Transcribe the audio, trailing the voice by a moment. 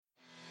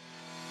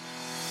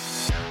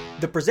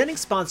The presenting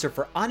sponsor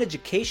for On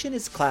Education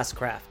is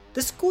Classcraft.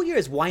 The school year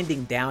is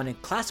winding down,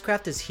 and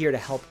Classcraft is here to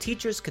help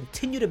teachers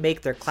continue to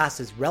make their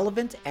classes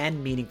relevant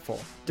and meaningful.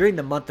 During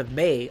the month of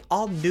May,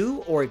 all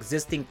new or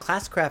existing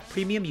Classcraft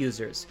Premium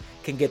users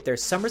can get their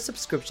summer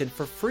subscription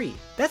for free.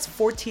 That's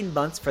 14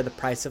 months for the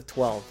price of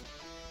 12.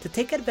 To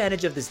take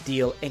advantage of this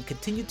deal and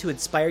continue to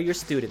inspire your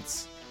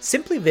students,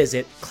 simply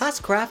visit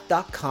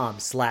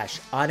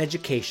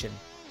classcraft.com/oneducation.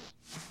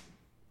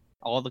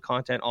 All the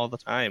content all the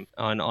time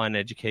on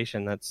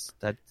education. That's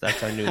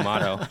our new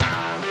motto.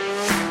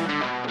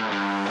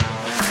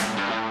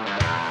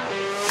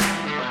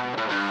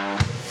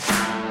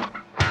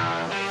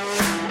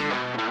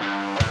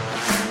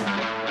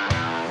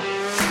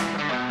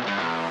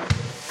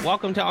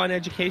 Welcome to On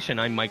Education.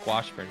 I'm Mike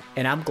Washburn.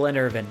 And I'm Glenn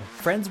Irvin.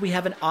 Friends, we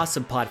have an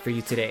awesome pod for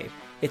you today.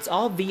 It's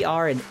all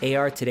VR and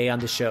AR today on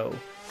the show.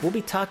 We'll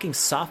be talking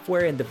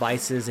software and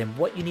devices and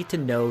what you need to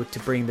know to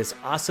bring this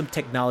awesome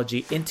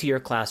technology into your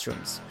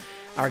classrooms.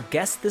 Our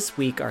guests this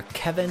week are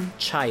Kevin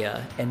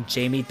Chaya and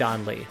Jamie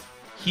Donnelly.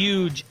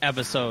 Huge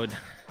episode.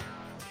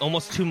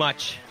 Almost too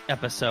much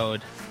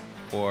episode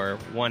for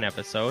one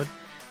episode.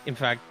 In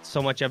fact,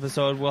 so much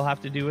episode, we'll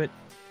have to do it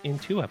in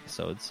 2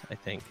 episodes, I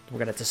think. We're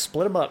going to have to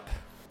split them up.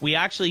 We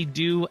actually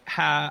do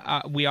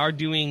have, we are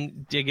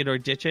doing Dig It or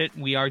Ditch It.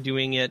 We are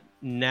doing it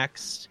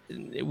next.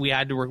 We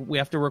have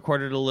to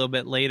record it a little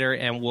bit later,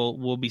 and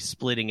we'll be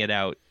splitting it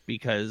out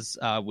because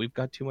we've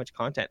got too much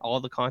content all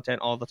the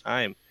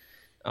time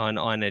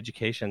on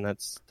education.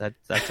 That's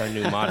our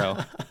new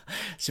motto.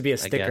 Should be a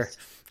sticker.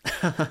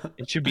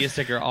 It should be a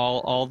sticker.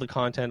 All the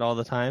content all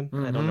the time.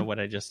 Mm-hmm. I don't know what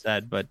I just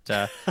said, but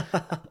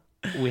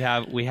we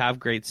have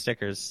great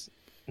stickers,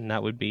 and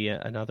that would be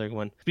another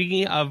one.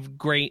 Speaking of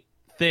great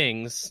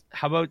things,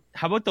 how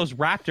about those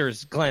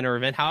Raptors, Glenn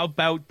Irvin? How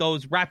about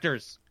those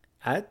Raptors?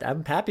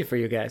 I'm happy for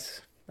you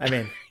guys. I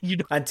mean, you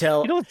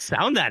don't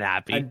sound that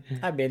happy.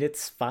 I mean,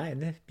 it's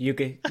fine. You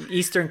get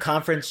Eastern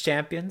Conference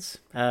champions.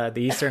 The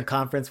Eastern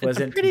Conference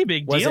wasn't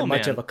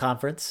much of a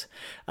conference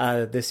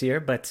this year,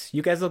 but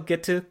you guys will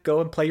get to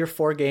go and play your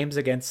 4 games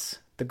against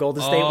the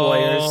Golden State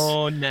Warriors.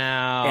 Oh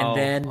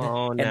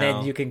no! And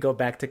then you can go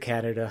back to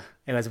Canada,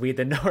 and as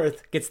the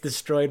North gits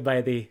destroyed by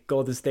the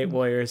Golden State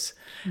Warriors.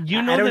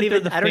 You know, I don't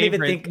even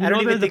think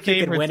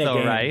you can win a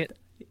game, right?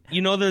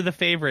 You know they're the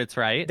favorites,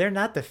 right? They're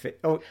not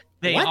the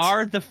They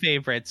are the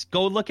favorites.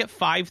 Go look at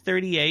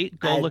 538.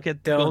 Go look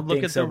at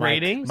the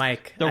ratings.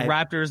 Mike, the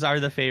Raptors are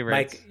the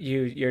favorites. Mike,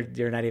 you're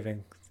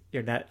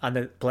not on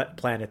the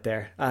planet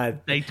there.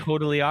 They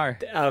totally are.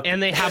 Okay.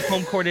 And they have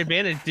home court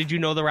advantage. Did you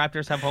know the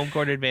Raptors have home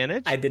court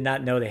advantage? I did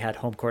not know they had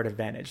home court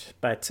advantage,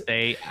 but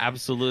they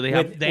absolutely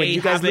have. When you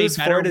guys lose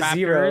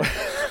 4-0,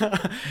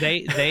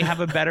 they have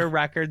a better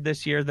record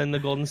this year than the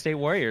Golden State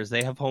Warriors.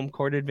 They have home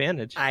court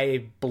advantage.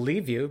 I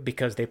believe you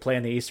because they play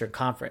in the Eastern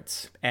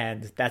Conference,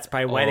 and that's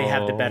probably why they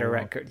have the better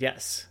record.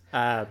 Yes.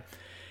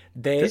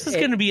 This is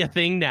going to be a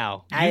thing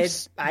now. I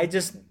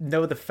just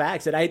know the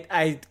facts, and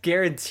I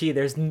guarantee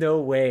there's no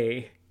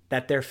way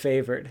that they're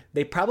favored.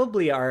 They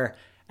probably are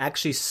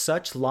actually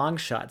such long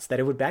shots that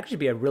it would actually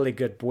be a really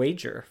good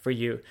wager for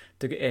you.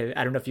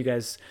 I don't know if you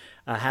guys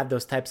have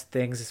those types of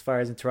things as far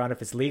as in Toronto,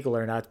 if it's legal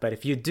or not, but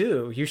if you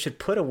do, you should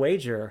put a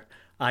wager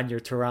on your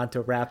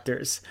Toronto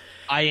Raptors.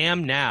 I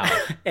am now.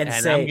 and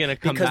say, I'm gonna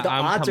come because the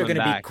odds are going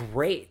to be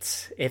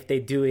great if they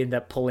do end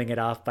up pulling it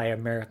off by a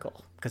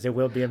miracle. Because it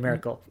will be a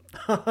miracle.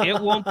 It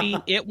won't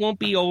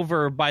be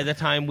over by the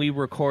time we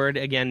record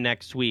again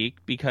next week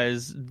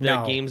because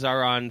the games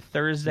are on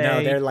Thursday.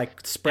 No, they're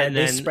like spread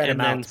them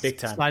out big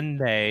time.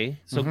 Sunday.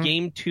 So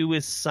Game 2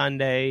 is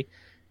Sunday,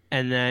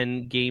 and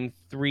then Game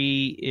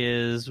 3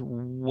 is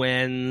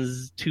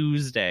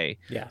Tuesday.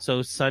 Yeah.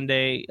 So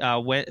Sunday,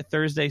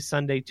 Thursday,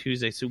 Sunday,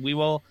 Tuesday. So we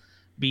will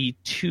be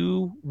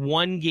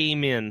 1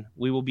 game in.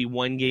 We will be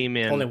 1 game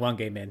in. Only 1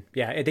 game in.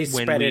 Yeah, they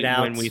spread it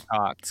out. When we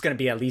talk, it's going to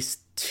be at least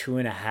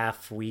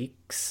 2.5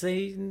 weeks,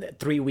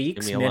 3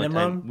 weeks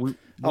minimum.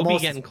 We'll be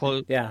getting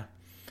close. Yeah,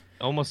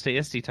 almost to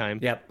ISTE time.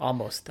 Yep,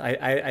 almost.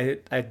 I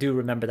do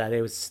remember that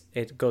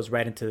it goes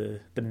right into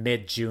the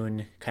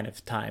mid-June kind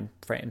of time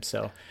frame.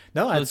 So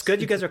no, it's good.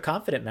 You guys are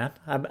confident, man.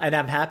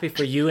 I'm happy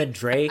for you and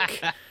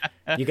Drake.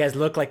 You guys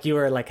look like you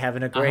were like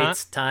having a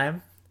great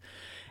time.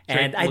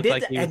 And I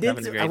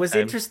was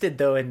interested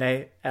though in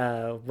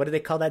what do they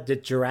call that? The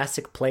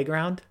Jurassic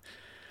Playground?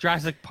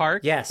 Jurassic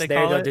Park? Yes,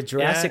 there you go. The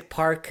Jurassic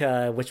Park,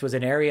 which was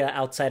an area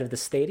outside of the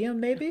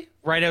stadium, maybe?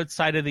 Right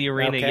outside of the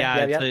arena,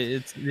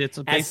 It's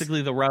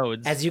basically the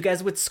roads. As you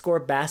guys would score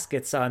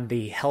baskets on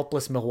the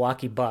helpless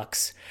Milwaukee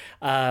Bucks,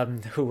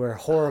 who were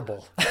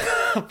horrible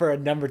for a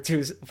number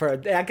 2.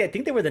 I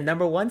think they were the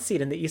number 1 seed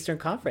in the Eastern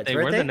Conference. They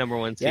were the number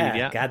 1 seed,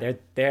 yeah. God,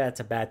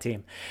 that's a bad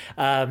team.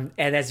 And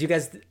as you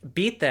guys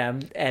beat them,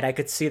 and I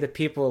could see the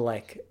people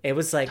it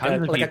was like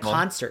a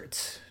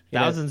concert.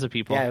 Thousands of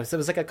people. Yeah, it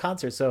was like a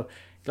concert. So,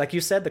 like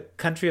you said, the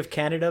country of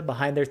Canada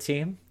behind their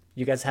team.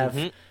 You guys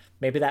have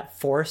maybe that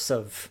force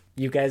of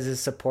you guys'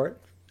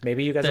 support.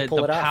 Maybe you guys will pull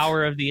the it off.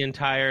 power of the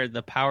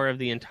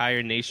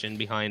entire nation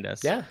behind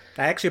us. Yeah,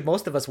 actually,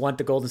 most of us want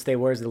the Golden State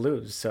Warriors to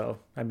lose. So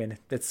I mean,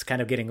 it's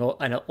kind of getting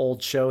an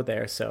old show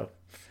there. So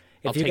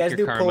if you guys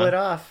do pull it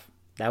off,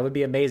 that would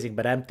be amazing.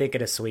 But I'm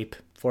thinking a sweep,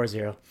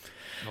 4-0.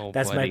 Oh,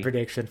 that's my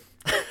prediction.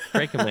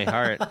 Breaking my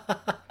heart.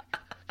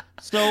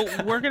 So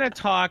we're gonna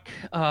talk.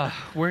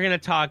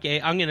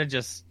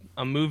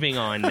 I'm moving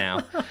on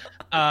now.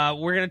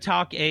 We're going to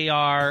talk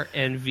AR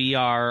and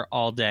VR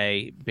all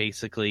day,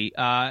 basically.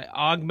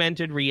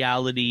 Augmented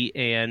reality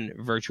and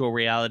virtual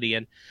reality.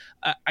 And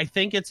I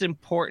think it's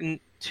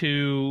important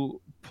to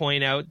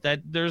point out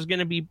that there's going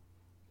to be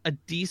a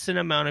decent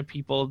amount of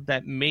people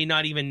that may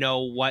not even know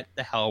what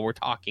the hell we're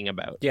talking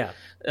about. Yeah,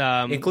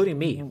 including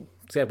me.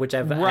 Which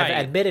I've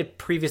admitted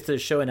previous to the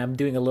show, and I'm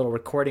doing a little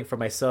recording for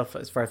myself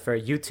as far for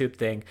a YouTube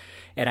thing,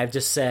 and I've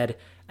just said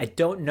I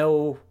don't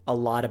know a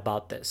lot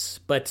about this,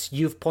 but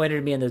you've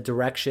pointed me in the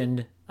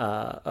direction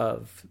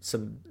of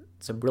some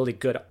really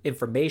good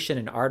information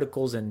and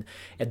articles and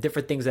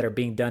different things that are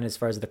being done as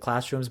far as the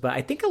classrooms. But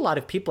I think a lot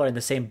of people are in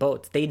the same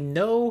boat. They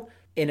know,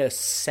 in a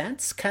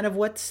sense, kind of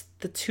what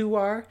the two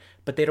are,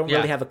 but they don't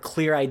really have a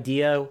clear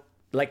idea,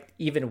 like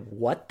even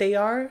what they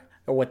are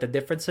or what the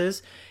difference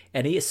is,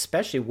 and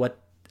especially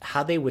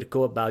how they would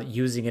go about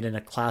using it in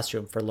a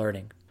classroom for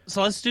learning.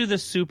 So let's do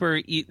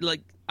the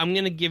I'm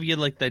going to give you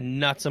like the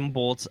nuts and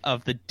bolts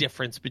of the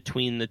difference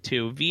between the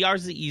two. VR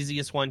is the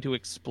easiest one to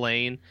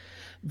explain.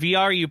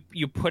 VR,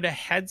 you put a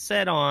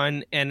headset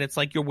on and it's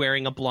like you're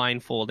wearing a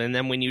blindfold. And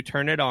then when you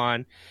turn it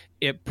on,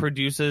 it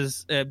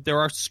produces, there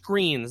are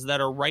screens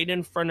that are right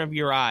in front of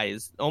your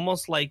eyes,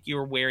 almost like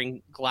you're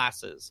wearing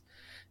glasses.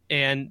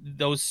 And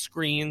those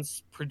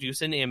screens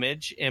produce an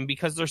image. And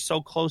because they're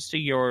so close to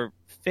your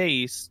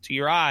face, to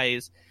your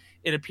eyes,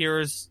 it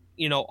appears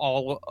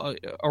all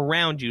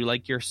around you,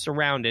 like you're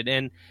surrounded,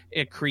 and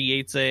it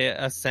creates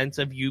a sense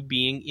of you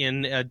being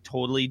in a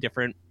totally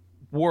different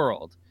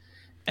world.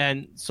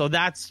 And so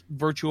that's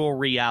virtual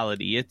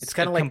reality. It's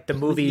kind of like the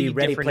movie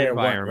Ready Player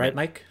One, right,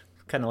 Mike?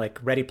 Kind of like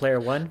Ready Player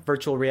One,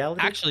 virtual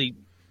reality. Actually,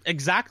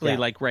 exactly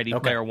like Ready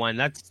Player One.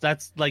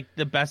 That's like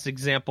the best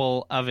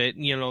example of it,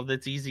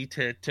 that's easy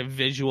to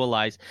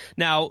visualize.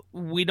 Now,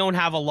 we don't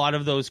have a lot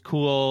of those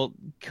cool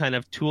kind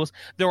of tools.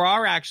 There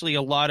are actually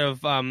a lot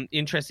of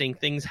interesting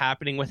things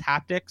happening with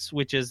haptics,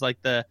 which is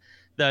like the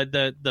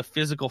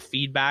physical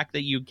feedback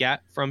that you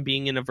get from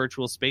being in a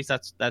virtual space.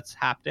 That's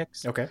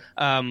haptics. Okay.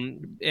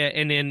 And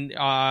in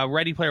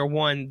Ready Player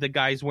One, the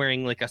guy's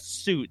wearing like a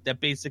suit that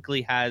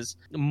basically has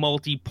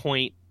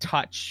multi-point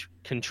touch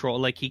control,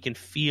 like he can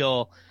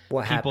feel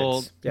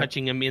people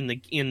touching him in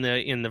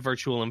the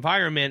virtual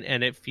environment,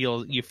 and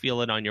you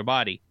feel it on your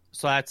body.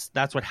 So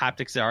that's what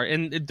haptics are,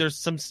 and there's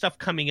some stuff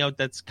coming out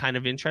that's kind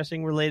of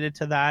interesting related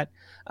to that,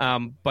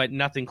 but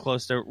nothing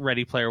close to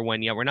Ready Player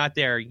One yet. We're not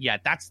there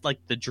yet. That's like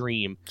the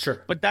dream.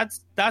 Sure. But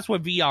that's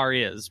what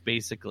VR is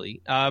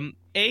basically.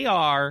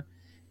 AR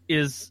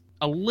is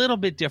a little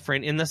bit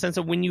different in the sense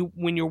of when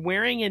you're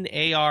wearing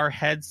an AR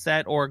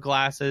headset or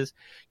glasses,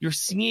 you're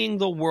seeing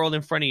the world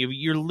in front of you.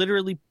 You're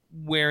literally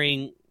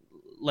wearing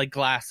like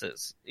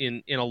glasses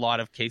in a lot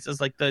of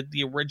cases, like the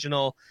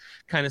original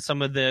kind of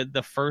some of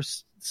the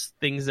first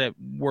things that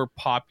were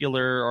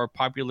popular or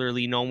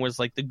popularly known was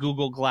like the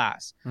Google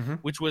Glass,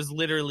 which was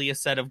literally a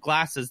set of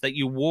glasses that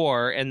you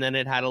wore, and then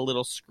it had a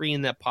little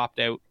screen that popped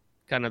out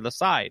kind of the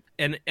side.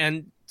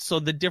 And so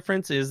the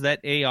difference is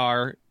that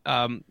AR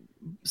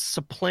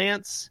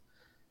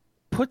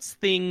puts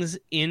things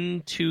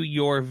into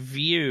your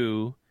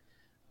view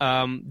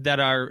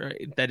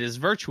that is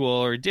virtual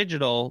or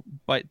digital,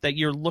 but that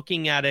you're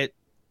looking at it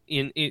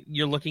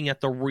you're looking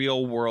at the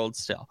real world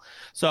still.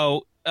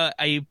 So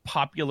a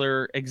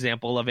popular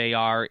example of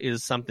AR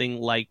is something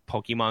like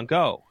Pokemon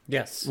Go.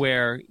 Yes.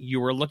 Where you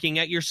were looking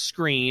at your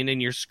screen,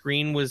 and your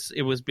screen was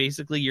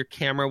basically your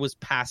camera was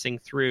passing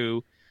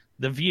through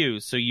the view.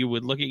 So you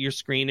would look at your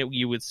screen,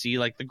 you would see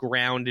like the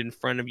ground in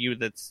front of you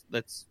that's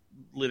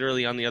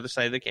literally on the other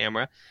side of the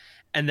camera.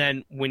 And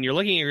then when you're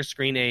looking at your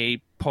screen,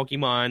 a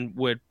Pokemon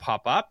would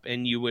pop up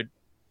and you would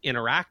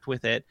interact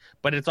with it,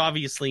 but it's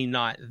obviously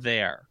not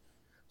there.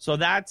 So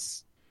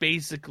that's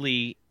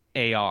basically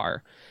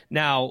AR.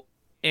 Now,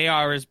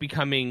 AR is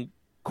becoming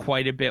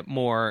quite a bit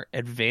more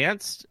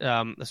advanced,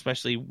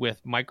 especially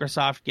with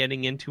Microsoft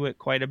getting into it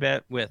quite a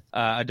bit with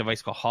a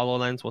device called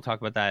HoloLens. We'll talk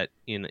about that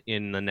in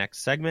the next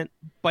segment.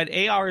 But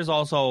AR is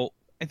also,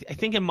 I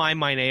think in my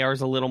mind, AR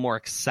is a little more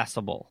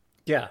accessible.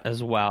 Yeah,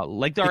 as well.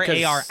 Like there are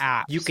AR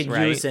apps. You can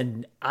use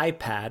an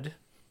iPad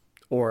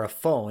or a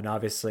phone,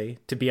 obviously,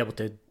 to be able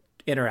to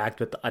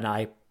interact with an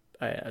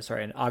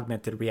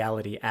augmented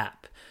reality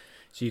app.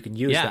 So you can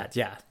use that.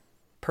 Yeah,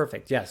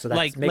 perfect. Yeah, so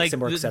that makes it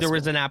more accessible. There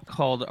was an app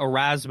called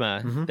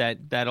Erasma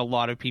that a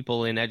lot of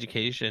people in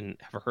education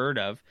have heard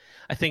of.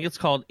 I think it's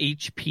called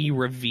HP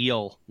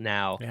Reveal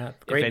now. Yeah,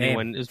 great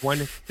name.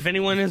 If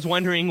anyone is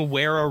wondering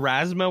where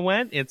Erasma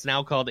went, it's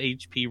now called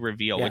HP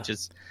Reveal, which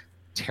is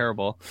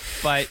terrible,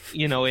 but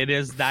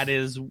that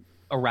is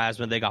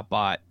Erasma. They got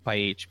bought by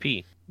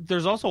HP.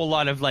 there's also a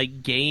lot of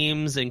like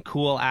games and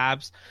cool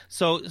apps.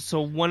 So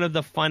one of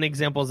the fun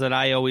examples that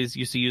I always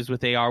used to use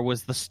with AR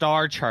was the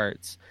star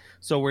charts.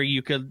 So where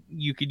you could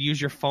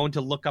use your phone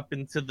to look up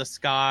into the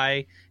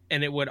sky,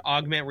 and it would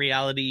augment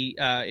reality.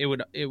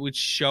 It would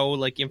show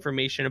like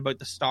information about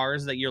the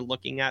stars that you're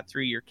looking at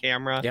through your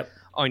camera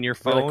on your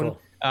phone. Really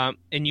cool.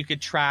 And you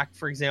could track,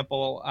 for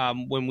example,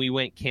 when we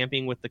went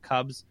camping with the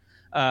Cubs,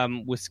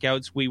 with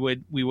Scouts, we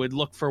would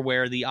look for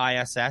where the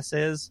ISS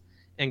is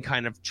and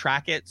kind of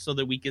track it so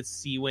that we could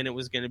see when it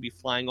was going to be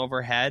flying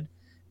overhead.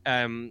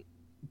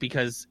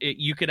 Because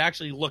you could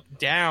actually look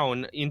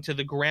down into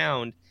the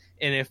ground,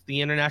 and if the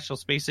International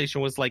Space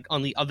Station was like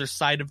on the other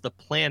side of the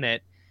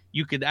planet,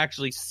 you could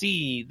actually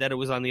see that it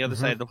was on the other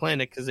side of the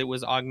planet because it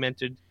was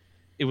augmented.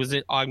 It was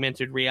an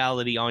augmented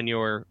reality on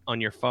your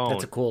phone.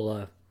 That's a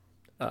cool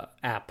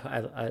app.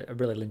 I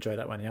really enjoy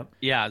that one. Yep.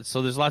 Yeah.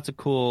 So there's lots of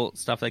cool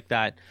stuff like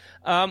that.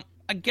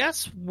 I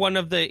guess one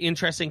of the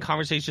interesting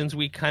conversations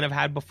we kind of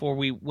had before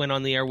we went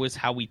on the air was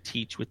how we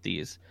teach with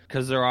these,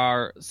 because there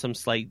are some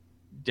slight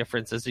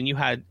differences, and you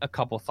had a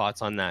couple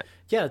thoughts on that.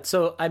 Yeah.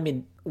 So, I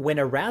mean, when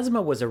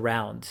Erasmus was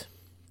around,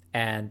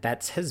 and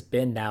that has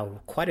been now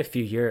quite a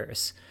few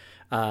years,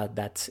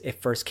 that it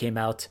first came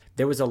out,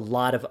 there was a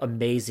lot of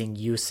amazing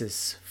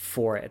uses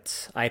for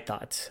it. I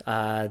thought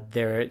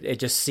it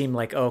just seemed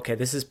like, okay,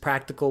 this is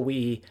practical.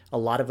 A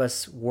lot of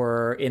us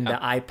were in the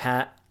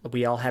iPad.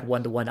 We all had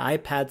one-to-one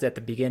iPads at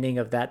the beginning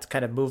of that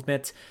kind of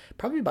movement,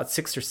 probably about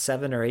 6 or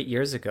 7 or 8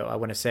 years ago, I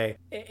want to say.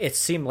 It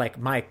seemed like,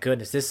 my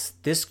goodness,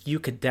 this you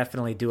could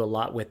definitely do a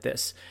lot with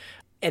this.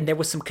 And there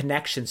was some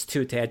connections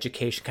too to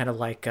education, kind of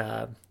like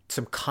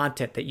some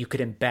content that you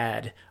could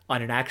embed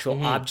on an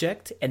actual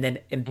object and then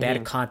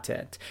embed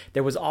content.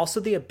 There was also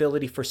the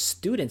ability for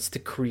students to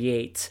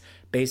create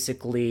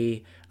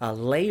basically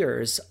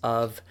layers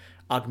of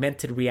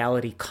augmented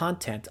reality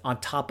content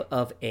on top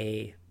of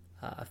a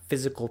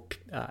physical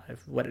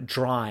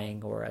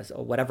drawing or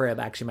whatever it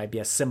actually might be,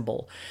 a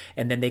symbol,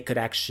 and then they could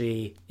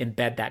actually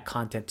embed that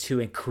content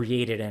too and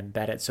create it and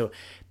embed it. So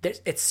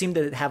it seemed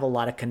to have a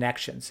lot of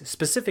connections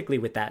specifically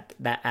with that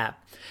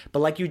app. But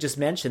like you just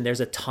mentioned, there's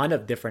a ton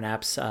of different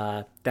apps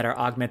that are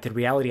augmented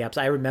reality apps.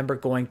 I remember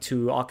going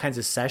to all kinds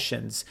of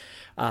sessions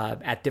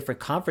at different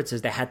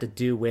conferences that had to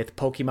do with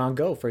Pokemon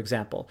Go, for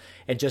example,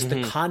 and just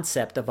the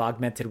concept of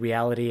augmented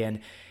reality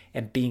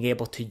and being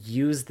able to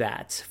use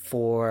that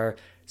for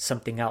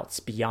something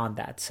else beyond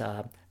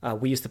that.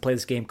 We used to play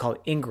this game called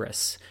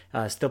Ingress.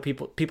 Still,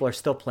 people are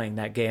still playing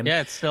that game.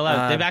 Yeah, it's still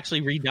out. They've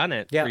actually redone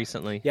it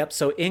recently. Yep.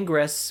 So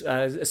Ingress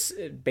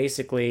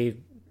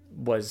basically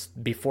was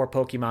before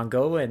Pokemon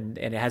Go, and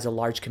it has a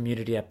large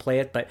community that play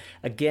it. But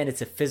again,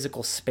 it's a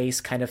physical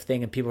space kind of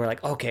thing, and people are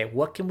like, okay,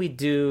 what can we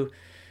do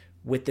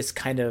with this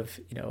kind of,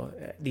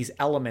 these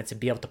elements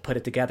and be able to put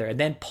it together? And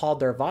then Paul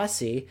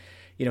Darvasi,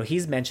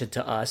 he's mentioned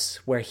to us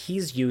where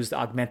he's used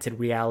augmented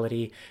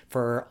reality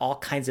for all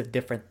kinds of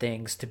different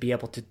things to be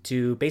able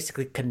to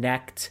basically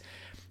connect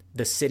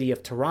the city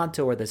of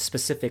Toronto or the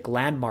specific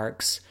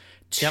landmarks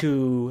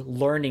to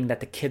learning that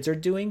the kids are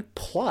doing,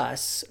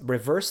 plus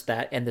reverse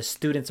that, and the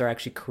students are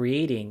actually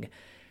creating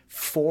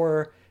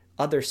for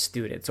other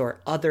students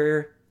or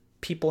other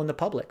people in the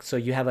public. So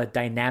you have a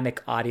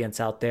dynamic audience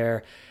out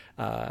there,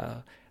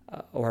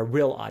 or a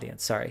real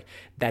audience,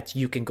 that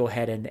you can go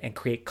ahead and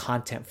create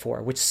content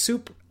for, which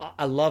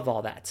I love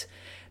all that.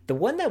 The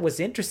one that was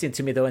interesting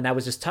to me though, and I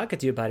was just talking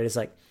to you about it, is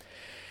like,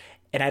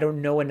 and I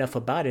don't know enough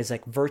about it, is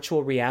like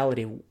virtual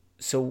reality.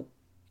 So,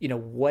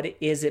 what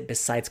is it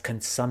besides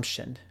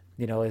consumption?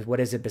 What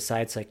is it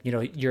besides like,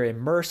 you're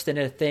immersed in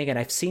a thing? And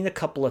I've seen a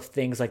couple of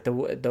things, like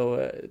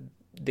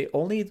the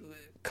only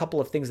couple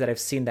of things that I've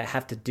seen that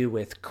have to do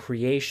with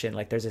creation,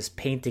 like there's this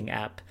painting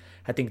app.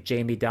 I think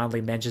Jamie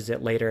Donnelly mentions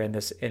it later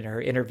in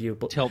her interview.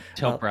 Tilt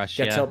brush,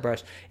 Tilt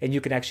brush, and you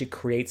can actually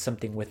create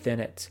something within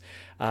it.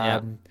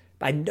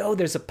 I know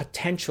there's a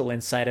potential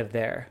inside of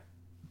there,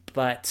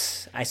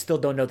 but I still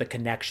don't know the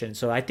connection.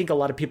 So I think a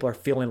lot of people are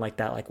feeling like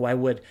that. Like, why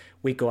would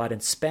we go out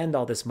and spend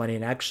all this money?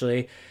 And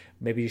actually,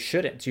 maybe you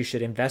shouldn't. You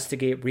should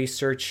investigate,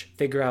 research,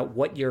 figure out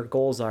what your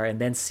goals are,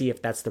 and then see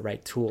if that's the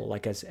right tool.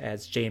 Like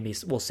as Jamie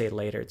will say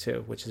later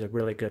too, which is a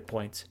really good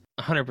point.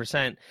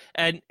 100%.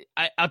 And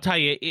I'll tell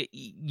you,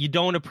 you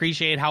don't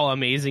appreciate how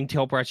amazing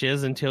Tilt Brush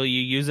is until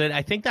you use it.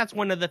 I think that's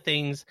one of the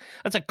things,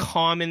 that's a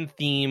common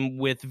theme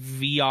with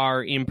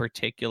VR in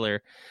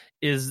particular,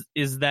 is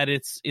that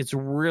it's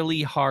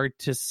really hard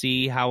to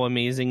see how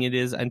amazing it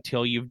is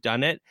until you've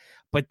done it.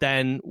 But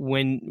then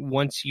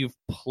once you've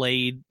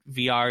played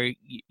VR,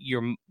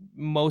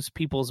 most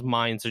people's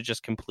minds are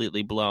just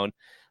completely blown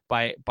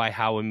by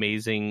how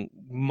amazing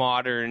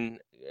modern,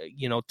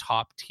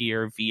 top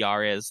tier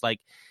VR is.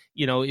 Like,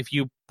 if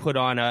you put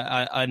on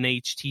an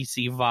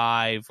HTC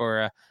Vive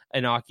or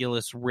an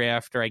Oculus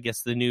Rift, or I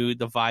guess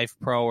the Vive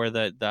Pro or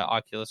the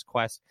Oculus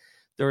Quest,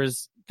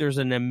 there's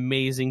an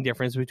amazing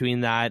difference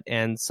between that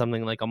and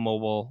something like a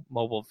mobile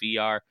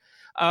VR.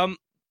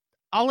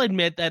 I'll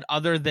admit that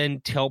other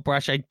than Tilt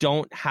Brush, I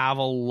don't have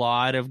a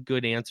lot of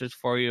good answers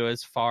for you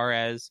as far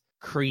as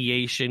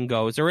creation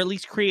goes, or at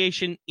least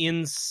creation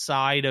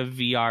inside of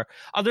VR.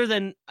 Other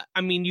than,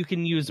 I mean, you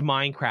can use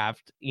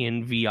Minecraft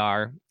in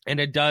VR, and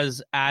it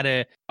does add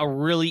a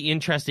really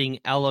interesting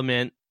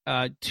element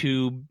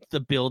to the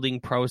building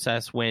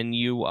process when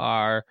you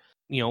are,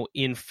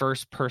 in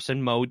first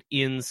person mode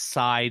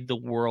inside the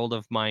world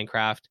of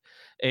Minecraft.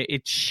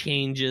 It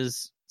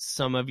changes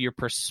some of your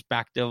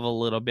perspective a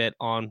little bit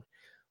on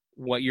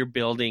what you're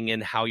building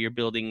and how you're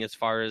building, as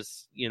far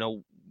as,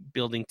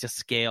 building to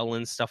scale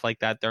and stuff like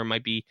that. There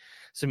might be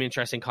some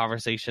interesting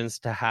conversations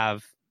to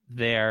have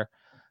there.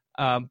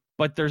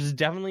 But there's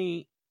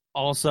definitely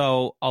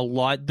also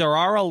there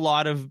are a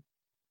lot of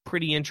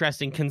pretty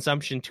interesting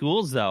consumption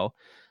tools, though.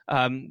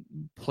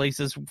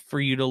 Places for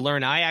you to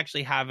learn. I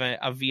actually have a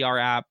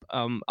VR app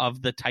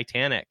of the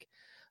Titanic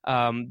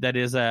that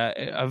is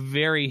a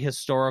very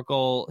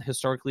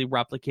historically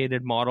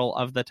replicated model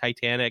of the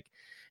Titanic,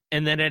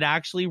 and then it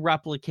actually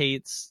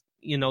replicates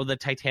the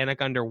Titanic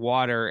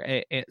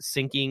underwater,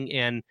 sinking,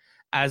 and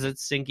as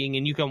it's sinking,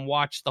 and you can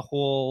watch the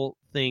whole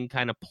thing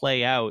kind of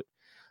play out,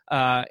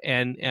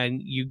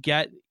 and you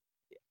get,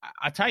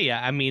 I tell you,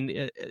 I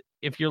mean,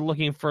 if you're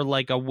looking for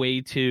like a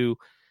way to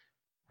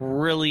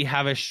really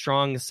have a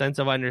strong sense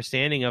of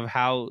understanding of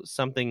how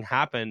something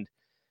happened,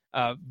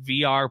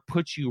 VR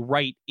puts you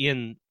right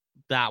in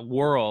that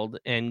world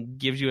and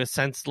gives you a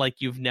sense like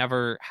you've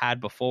never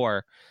had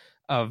before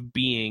of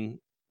being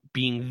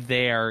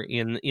there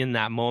in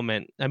that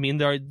moment. I mean,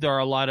 there are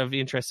a lot of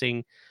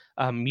interesting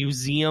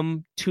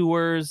museum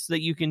tours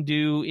that you can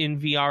do in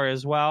VR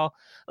as well.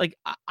 Like,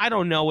 I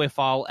don't know if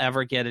I'll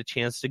ever get a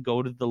chance to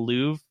go to the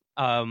Louvre,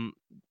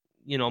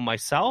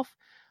 myself,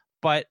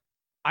 but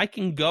I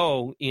can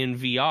go in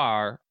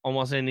VR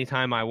almost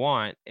anytime I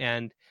want.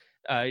 And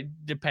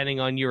depending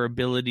on your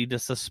ability to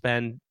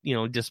suspend,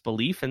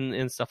 disbelief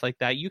and stuff like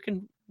that, you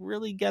can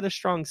really get a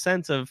strong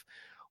sense of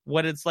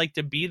what it's like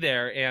to be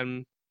there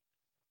and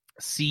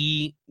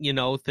see,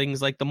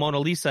 things like the Mona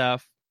Lisa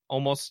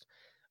almost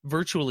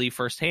virtually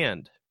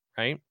firsthand,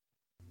 right?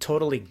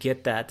 Totally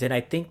get that. And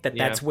I think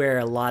that's where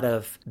a lot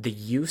of the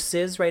use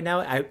is right now.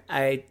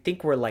 I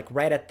think we're like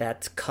right at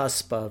that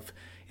cusp of,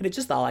 and it's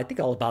just all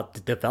about the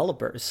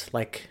developers.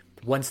 Like,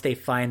 once they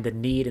find the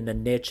need and the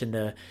niche and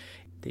the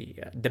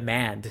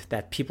demand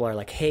that people are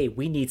like, hey,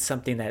 we need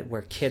something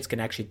where kids can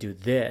actually do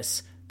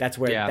this. That's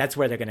where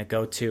they're going to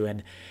go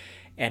to.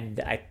 And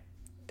I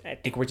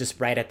think we're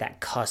just right at that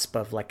cusp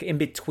of like in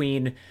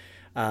between,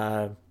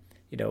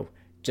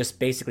 just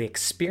basically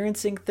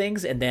experiencing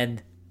things, and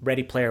then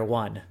Ready Player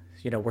One.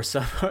 We're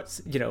so,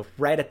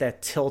 right at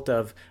that tilt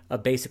of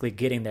basically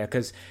getting there,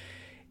 because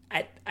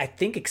I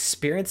think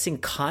experiencing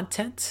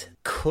content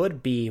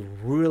could be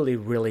really,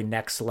 really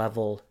next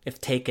level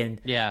if taken.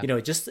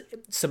 Just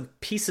some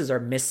pieces are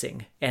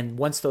missing, and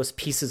once those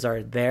pieces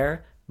are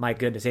there, my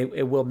goodness,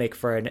 it will make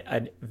for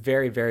a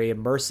very, very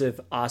immersive,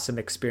 awesome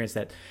experience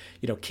that,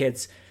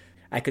 kids.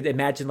 I could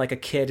imagine like a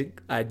kid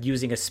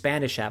using a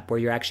Spanish app where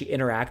you're actually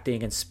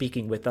interacting and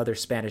speaking with other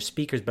Spanish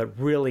speakers, but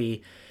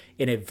really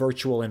in a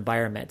virtual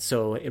environment.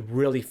 So it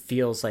really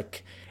feels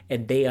like,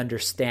 and they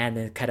understand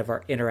and kind of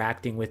are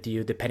interacting with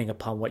you depending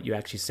upon what you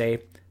actually say.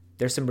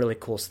 There's some really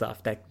cool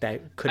stuff that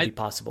could be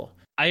possible.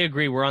 I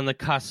agree. We're on the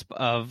cusp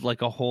of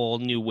like a whole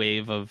new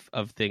wave of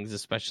things,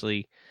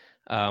 especially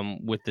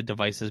with the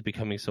devices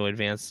becoming so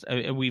advanced.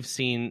 We've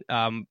seen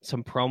some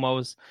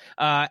promos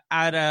at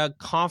a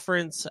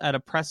conference, at a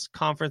press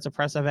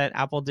event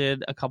Apple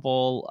did a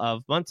couple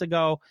of months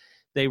ago.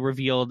 They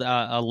revealed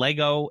a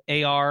Lego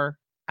AR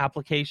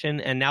application,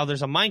 and now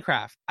there's a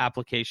Minecraft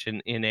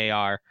application in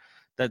AR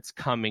that's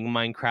coming,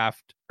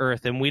 Minecraft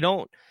Earth. And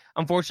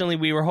unfortunately,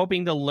 we were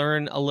hoping to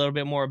learn a little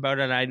bit more about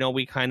it. I know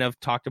we kind of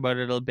talked about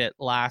it a little bit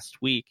last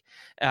week.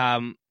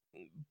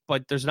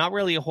 But there's not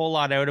really a whole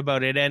lot out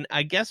about it. And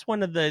I guess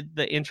one of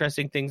the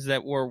interesting things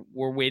that we're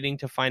waiting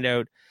to find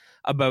out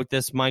about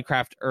this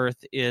Minecraft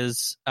Earth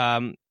is,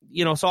 so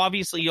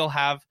obviously you'll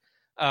have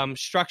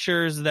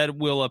structures that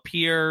will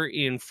appear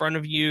in front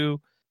of you,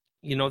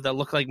 that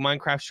look like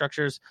Minecraft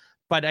structures.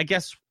 But I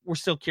guess we're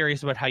still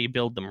curious about how you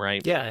build them,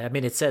 right? Yeah, I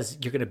mean, it says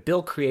you're going to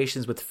build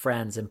creations with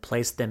friends and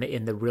place them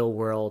in the real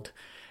world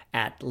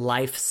at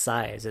life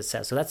size, it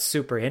says. So that's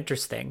super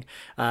interesting.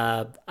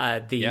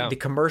 The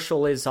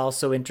commercial is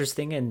also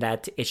interesting in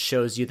that it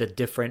shows you the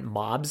different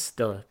mobs,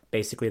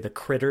 basically the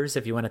critters,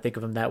 if you want to think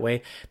of them that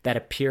way, that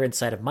appear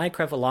inside of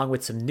Minecraft, along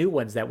with some new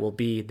ones that will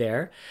be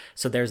there.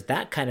 So there's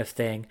that kind of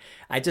thing.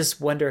 I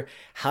just wonder,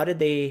 how did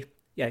they,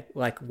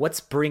 what's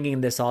bringing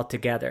this all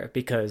together?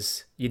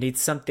 Because you need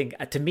something,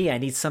 to me, I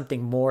need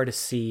something more to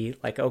see,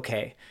 like,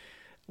 okay,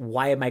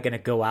 why am I going to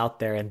go out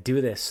there and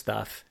do this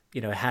stuff?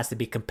 It has to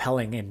be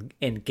compelling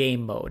in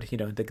game mode,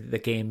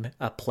 the game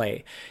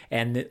play.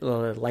 And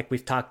like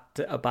we've talked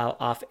about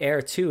off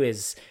air too,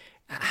 is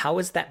how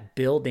is that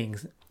building,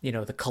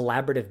 the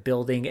collaborative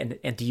building,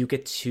 and do you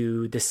get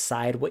to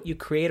decide what you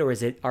create, or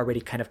is it already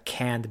kind of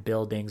canned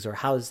buildings, or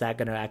how is that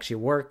going to actually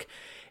work?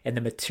 and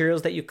the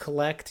materials that you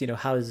collect.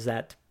 How does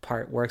that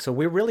part work? So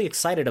we're really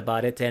excited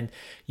about it, and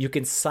you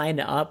can sign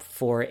up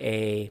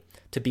to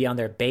be on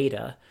their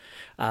beta.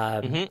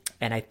 And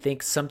I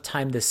think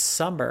sometime this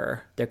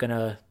summer they're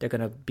gonna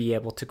be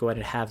able to go ahead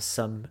and have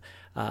some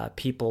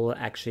people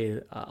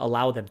actually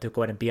allow them to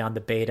go ahead and be on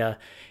the beta,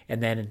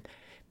 and then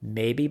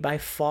maybe by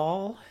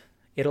fall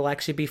it'll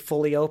actually be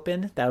fully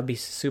open. That would be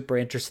super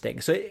interesting.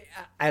 So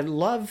I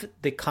love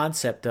the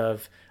concept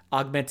of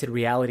augmented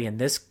reality in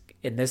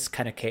this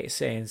kind of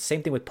case, and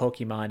same thing with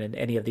Pokemon and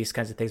any of these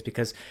kinds of things,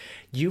 because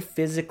you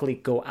physically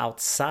go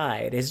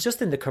outside. It's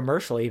just in the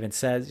commercial even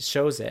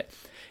shows it,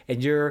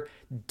 and you're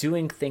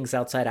doing things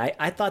outside.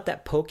 I thought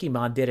that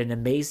Pokemon did an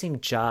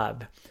amazing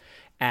job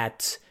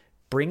at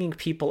bringing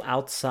people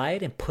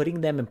outside and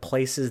putting them in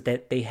places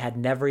that they had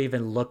never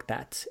even looked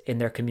at in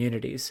their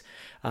communities.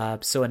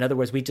 So in other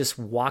words, we just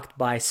walked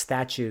by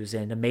statues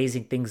and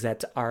amazing things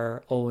that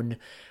our own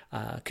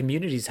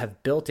communities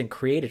have built and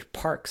created,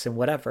 parks and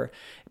whatever.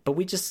 But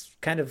we just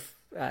kind of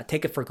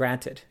take it for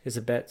granted is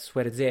a bit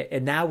what it is.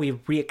 And now we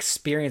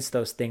re-experience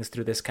those things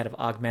through this kind of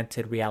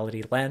augmented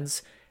reality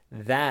lens.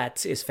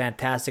 That is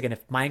fantastic. And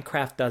if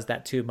Minecraft does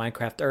that too,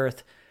 Minecraft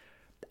Earth,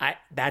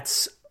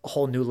 that's a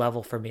whole new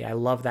level for me. I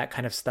love that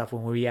kind of stuff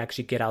when we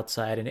actually get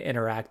outside and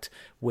interact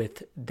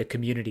with the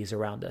communities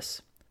around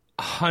us.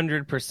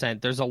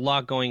 100%. There's a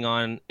lot going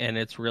on, and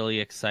it's really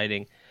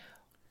exciting.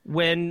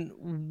 When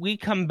we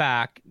come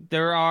back,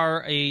 there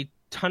are a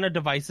ton of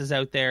devices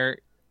out there.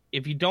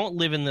 If you don't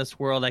live in this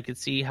world, I could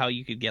see how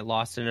you could get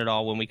lost in it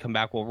all. When we come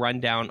back, we'll run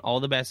down all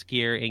the best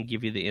gear and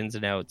give you the ins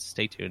and outs.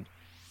 Stay tuned.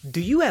 Do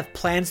you have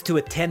plans to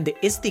attend the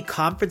ISTE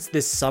conference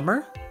this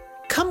summer?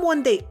 Come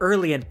one day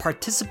early and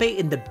participate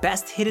in the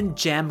Best Hidden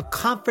Gem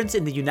conference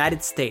in the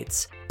United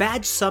States.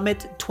 Badge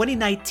Summit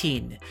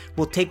 2019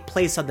 will take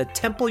place on the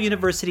Temple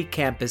University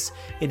campus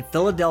in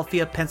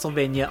Philadelphia,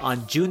 Pennsylvania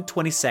on June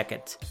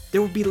 22nd.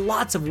 There will be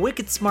lots of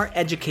wicked smart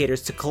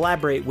educators to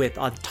collaborate with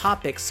on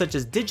topics such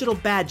as digital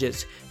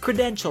badges,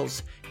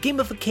 credentials,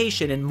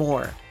 gamification, and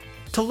more.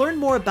 To learn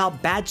more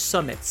about Badge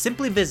Summit,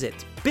 simply visit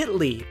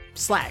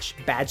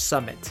bit.ly/Badge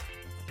Summit.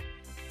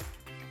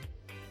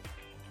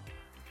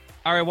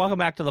 All right, welcome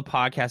back to the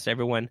podcast,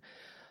 everyone.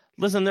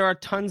 Listen, there are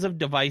tons of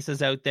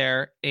devices out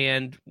there,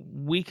 and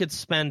we could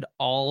spend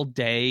all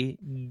day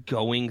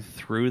going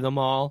through them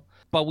all.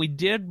 But we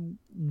did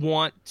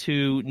want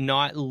to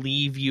not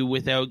leave you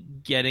without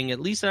getting at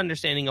least an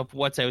understanding of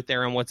what's out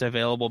there and what's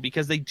available,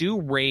 because they do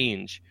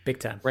range. Big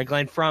time. Right,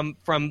 Glenn? From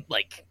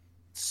like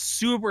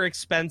super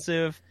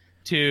expensive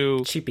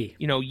to cheapy.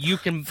 You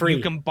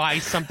can buy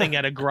something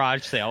at a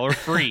garage sale or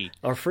free.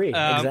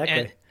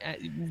 Exactly.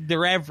 And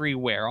they're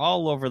everywhere,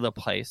 all over the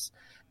place.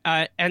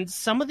 And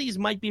some of these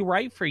might be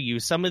right for you.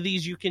 Some of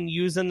these you can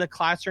use in the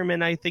classroom,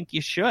 and I think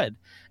you should.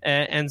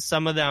 And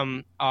some of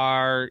them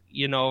are,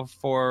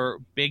 for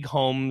big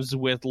homes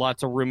with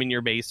lots of room in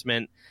your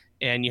basement,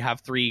 and you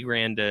have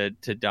 $3,000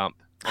 to dump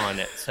on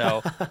it.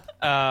 So,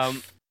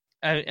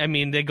 I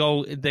mean, they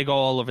go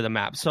all over the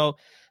map. So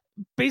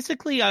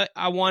basically,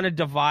 I want to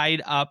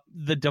divide up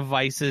the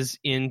devices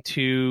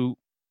into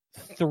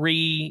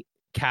 3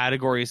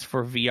 categories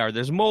for VR.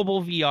 There's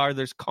mobile VR,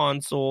 there's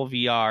console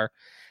VR,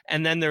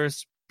 and then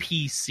there's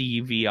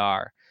PC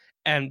VR.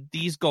 And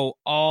these go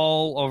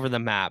all over the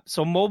map.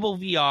 So mobile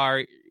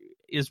VR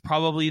is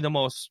probably the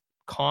most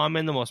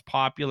common, the most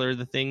popular,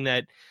 the thing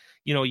that,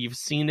 you've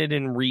seen it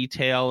in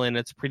retail and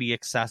it's pretty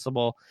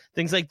accessible.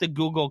 Things like the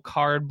Google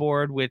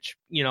Cardboard, which,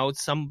 go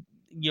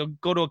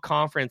to a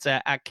conference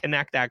at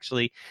Connect,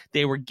 actually,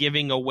 they were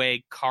giving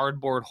away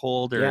cardboard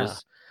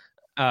holders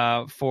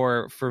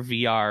for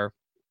VR.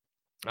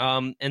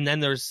 And then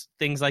there's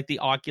things like the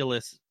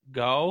Oculus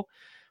Go,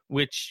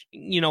 which,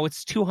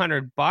 it's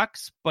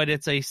 $200, but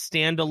it's a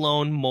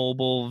standalone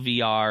mobile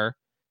VR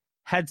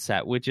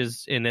headset, which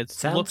is, and it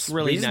looks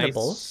really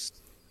reasonable. Nice.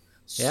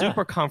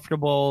 Super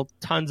comfortable,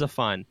 tons of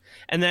fun.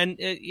 And then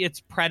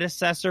its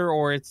predecessor,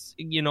 or it's,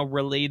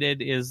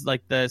 related, is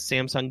like the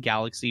Samsung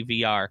Galaxy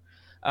VR.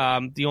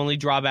 The only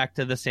drawback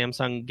to the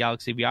Samsung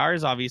Galaxy VR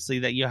is obviously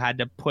that you had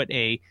to put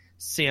a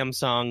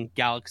Samsung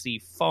Galaxy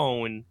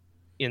phone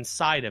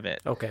inside of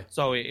it. Okay.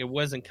 So it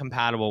wasn't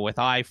compatible with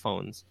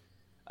iPhones.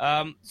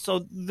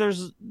 So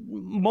there's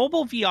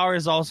mobile VR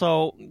is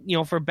also,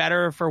 for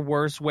better or for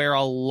worse, where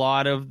a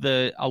lot of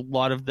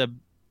the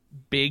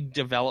big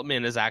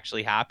development is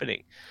actually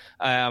happening.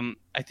 I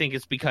think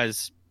it's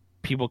because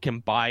people can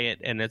buy it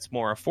and it's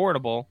more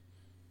affordable.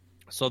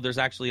 So there's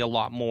actually a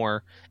lot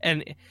more,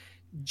 and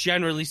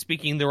generally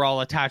speaking, they're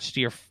all attached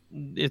to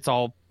it's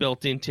all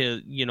built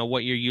into,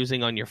 what you're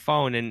using on your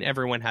phone, and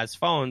everyone has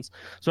phones.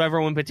 So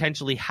everyone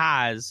potentially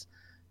has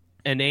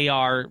an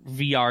AR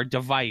VR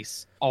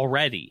device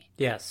already.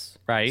 Yes.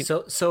 Right.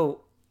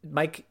 So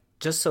Mike,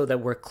 just so that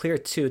we're clear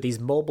too, these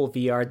mobile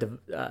VR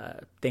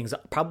things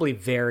probably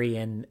vary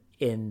in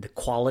the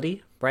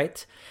quality,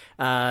 right?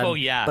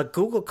 But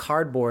Google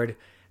Cardboard,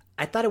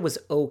 I thought it was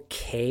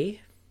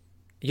okay.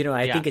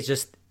 I think it's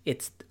just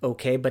it's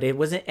okay, but it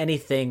wasn't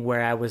anything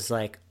where I was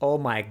like, oh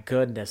my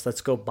goodness,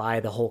 let's go buy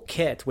the whole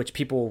kit, which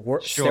people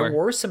were, Sure. there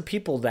were some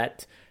people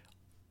that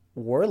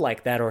were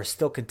like that or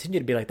still continue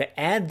to be like that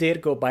and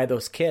did go buy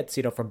those kits,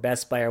 from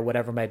Best Buy or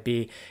whatever it might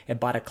be, and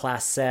bought a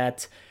class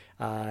set,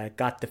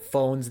 got the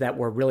phones that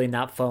were really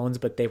not phones,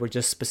 but they were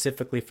just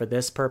specifically for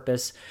this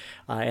purpose,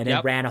 and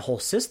it ran a whole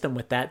system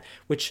with that,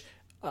 which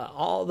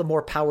all the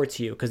more power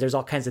to you, because there's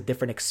all kinds of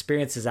different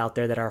experiences out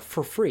there that are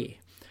for free.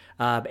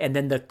 And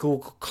then the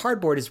Google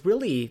Cardboard is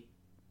really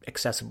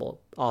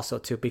accessible also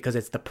too, because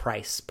it's the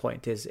price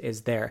point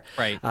is there.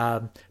 Right.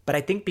 But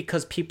I think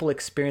because people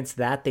experience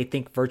that, they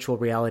think virtual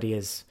reality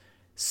is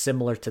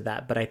similar to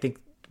that. But I think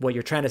what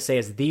you're trying to say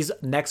is these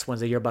next ones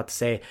that you're about to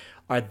say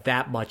are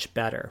that much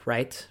better,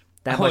 right?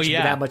 That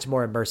much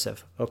more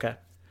immersive. Okay.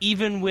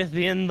 Even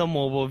within the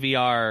mobile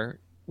VR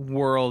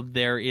world,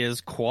 there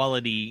is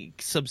quality,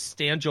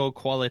 substantial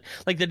quality.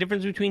 Like the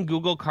difference between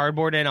Google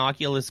Cardboard and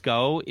Oculus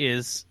Go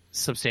is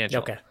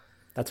substantial. Okay.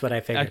 That's what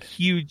I figured. A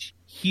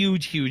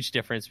huge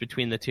difference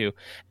between the two.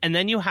 And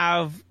then you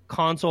have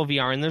console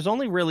VR, and there's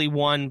only really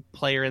one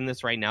player in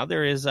this right now.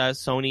 There is a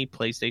Sony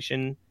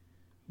PlayStation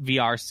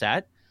VR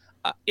set.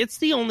 It's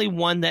the only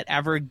one that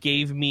ever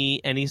gave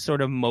me any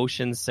sort of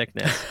motion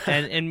sickness.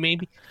 and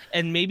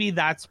maybe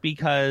that's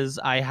because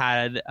I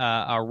had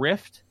a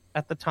Rift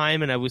at the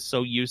time, and I was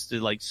so used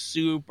to like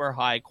super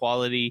high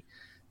quality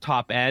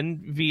top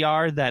end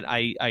VR that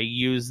I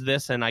used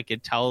this and I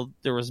could tell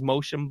there was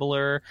motion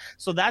blur.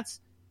 So that's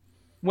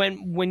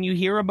when you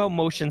hear about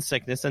motion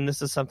sickness, and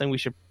this is something we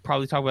should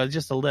probably talk about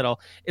just a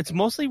little, it's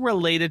mostly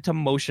related to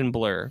motion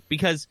blur,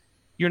 because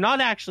you're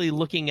not actually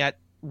looking at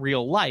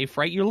real life,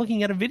 right? You're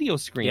looking at a video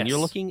screen. Yes. You're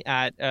looking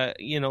at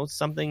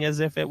something as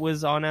if it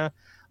was on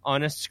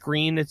a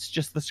screen. It's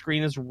just the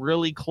screen is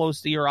really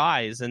close to your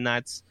eyes, and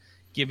that's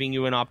giving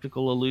you an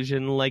optical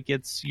illusion like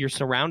you're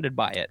surrounded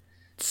by it.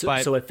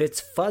 So if it's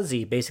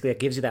fuzzy, basically it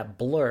gives you that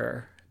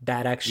blur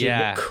that actually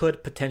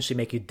could potentially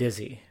make you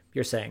dizzy.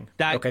 You're saying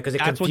okay, because it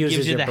that's confuses what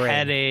gives you your the brain.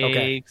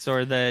 headaches,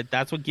 okay.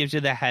 That's what gives you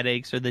the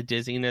headaches or the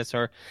dizziness,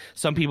 or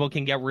some people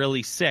can get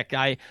really sick.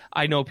 I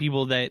know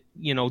people that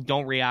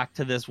don't react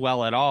to this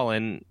well at all,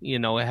 and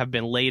have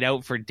been laid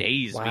out for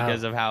days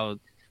because of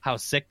how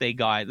sick they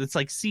got. It's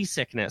like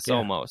seasickness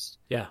almost.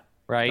 Yeah,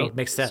 right. Oh,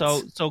 makes sense.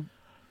 So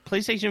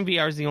PlayStation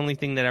VR is the only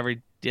thing that ever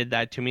did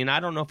that to me, and I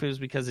don't know if it was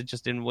because it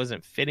just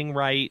wasn't fitting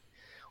right,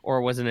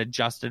 or wasn't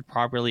adjusted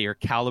properly, or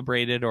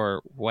calibrated,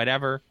 or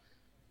whatever.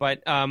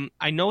 But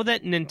I know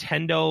that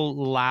Nintendo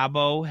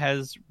Labo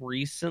has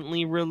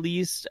recently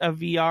released a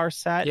VR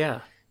set.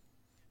 Yeah.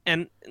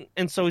 And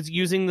so it's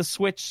using the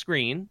Switch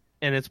screen,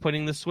 and it's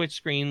putting the Switch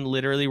screen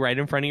literally right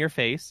in front of your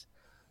face,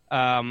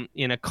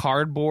 in a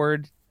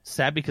cardboard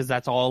set, because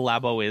that's all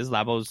Labo is.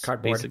 Labo's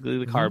cardboard. Basically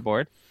the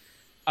cardboard.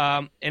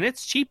 And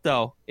it's cheap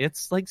though.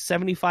 It's like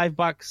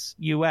 $75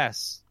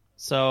 US.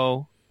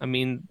 So, I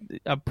mean,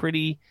 a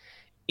pretty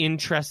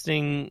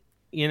interesting,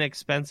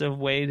 inexpensive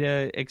way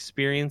to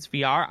experience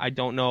VR. I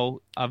don't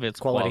know of its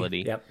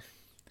quality. Yep.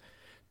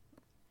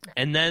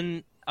 And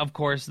then, of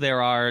course,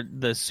 there are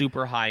the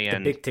super high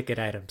end, the big ticket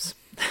items.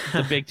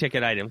 The big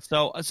ticket items.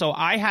 So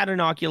I had an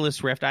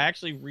Oculus Rift. I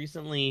actually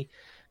recently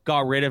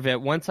got rid of it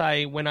when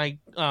I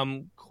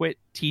quit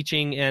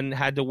teaching and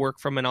had to work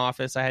from an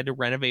office. I had to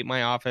renovate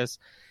my office,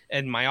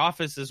 and my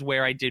office is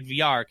where I did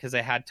VR because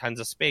I had tons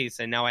of space,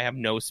 and now I have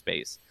no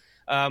space.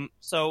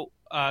 So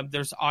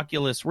there's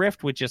Oculus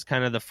Rift, which is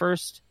kind of the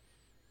first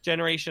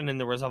generation, and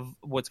there was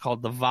what's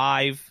called the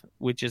Vive,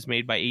 which is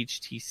made by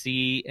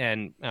HTC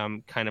and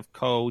kind of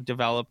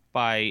co-developed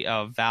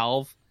by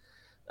Valve,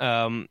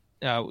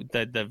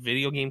 the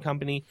video game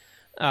company.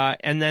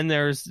 And then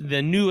there's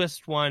the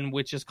newest one,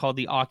 which is called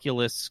the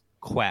Oculus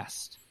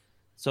Quest.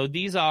 So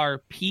these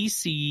are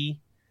PC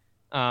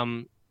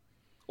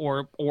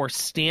or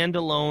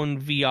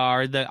standalone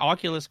VR. The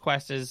Oculus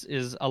Quest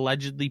is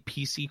allegedly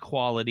PC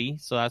quality,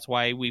 so that's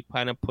why we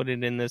kind of put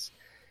it in this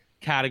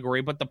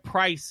category. But the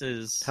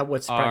prices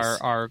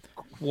are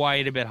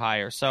quite a bit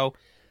higher. So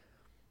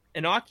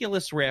an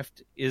Oculus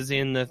Rift is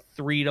in the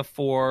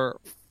 $300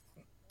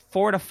 to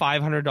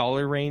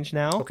 $500 range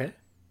now. Okay.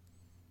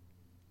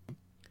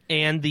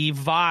 And the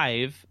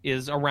Vive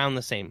is around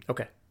the same.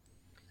 Okay.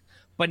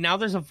 But now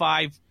there's a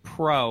Vive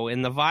Pro,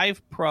 and the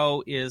Vive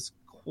Pro is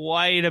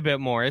quite a bit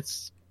more.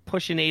 It's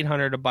pushing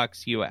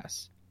 $800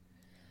 US.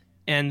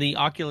 And the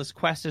Oculus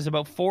Quest is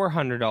about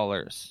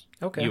 $400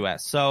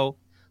 US. So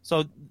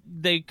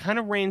they kind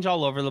of range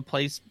all over the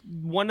place.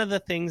 One of the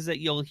things that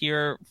you'll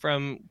hear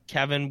from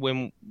Kevin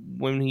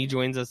when he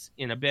joins us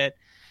in a bit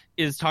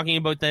is talking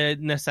about the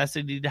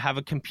necessity to have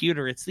a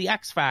computer. It's the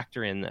X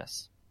factor in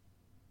this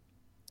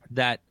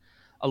that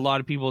a lot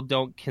of people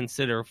don't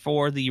consider.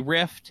 For the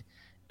Rift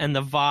and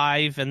the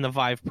Vive and the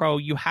Vive Pro,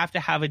 you have to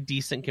have a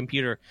decent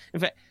computer. In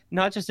fact,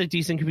 not just a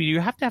decent computer,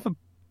 you have to have a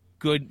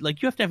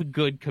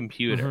good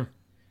computer. Mm-hmm.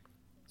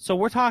 So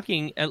we're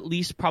talking at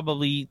least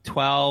probably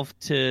 $1,200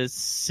 to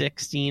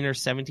 $1,600 or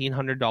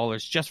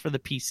 $1,700 just for the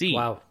PC.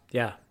 Wow.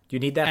 Yeah. You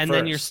need that and first.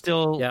 Then you're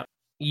still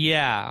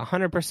Yeah,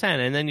 100%.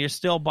 And then you're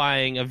still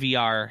buying a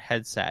VR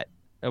headset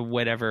of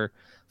whatever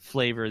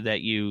flavor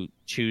that you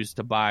choose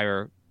to buy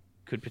or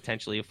could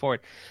potentially afford.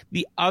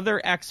 The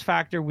other X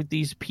factor with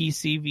these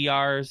PC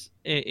VRs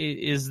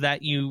is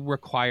that you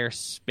require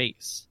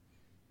space,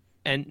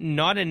 and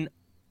not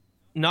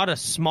a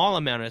small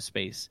amount of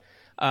space.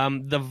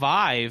 The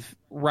Vive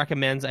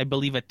recommends, I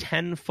believe, a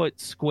 10-foot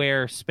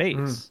square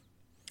space,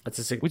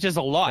 which is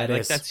a lot.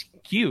 That's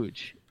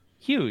huge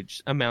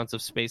amounts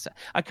of space.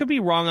 I could be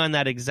wrong on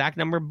that exact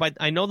number, but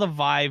I know the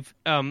Vive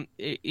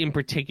in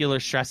particular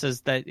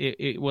stresses that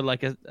it would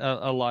like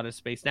a lot of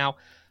space. Now,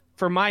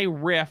 for my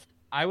Rift,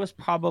 I was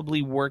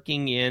probably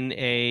working in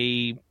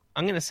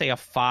I'm going to say a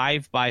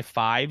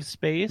 5x5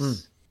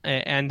 space.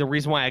 And the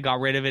reason why I got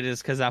rid of it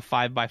is because that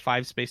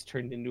 5x5 space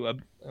turned into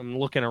I'm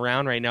looking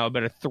around right now,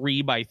 about a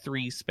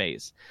 3x3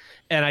 space.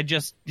 And I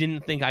just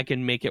didn't think I could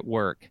make it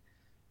work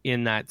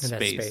in that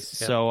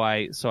space.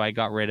 Yeah. So I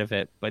got rid of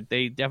it. But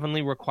they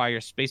definitely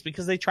require space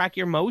because they track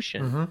your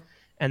motion.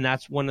 And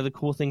that's one of the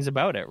cool things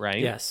about it,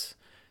 right? Yes.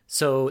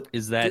 So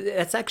is that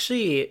it's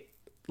actually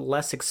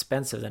less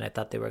expensive than I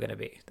thought they were going to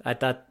be. I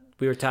thought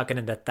we were talking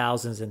in the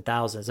thousands and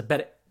thousands.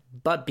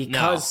 But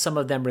because some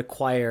of them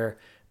require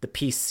the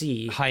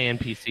PC, high-end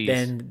PCs,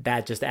 then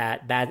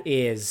that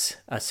is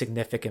a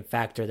significant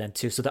factor then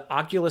too. So the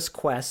Oculus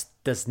Quest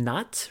does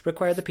not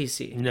require the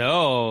PC.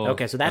 No.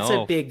 Okay, so that's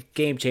a big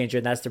game changer,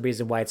 and that's the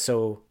reason why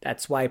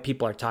that's why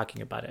people are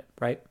talking about it,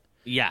 right?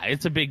 Yeah,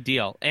 it's a big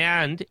deal.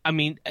 And I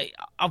mean,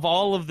 of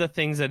all of the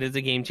things that is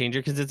a game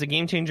changer, because it's a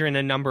game changer in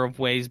a number of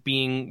ways,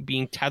 being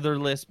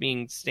tetherless,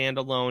 being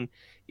standalone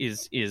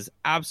is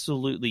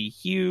absolutely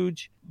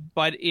huge,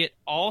 but it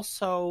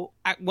also,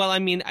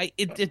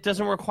 it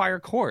doesn't require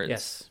cords.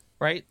 Yes.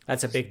 Right?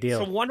 That's a big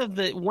deal. So one of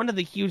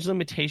the huge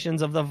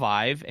limitations of the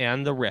Vive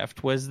and the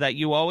Rift was that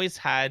you always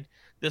had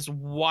this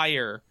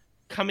wire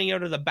coming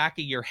out of the back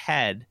of your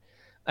head,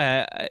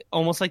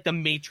 almost like the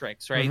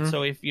Matrix, right?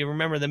 So if you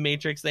remember the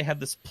Matrix, they had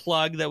this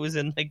plug that was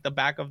in like the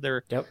back of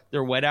their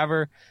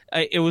whatever.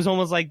 It was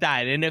almost like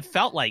that, and it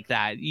felt like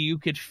that. You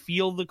could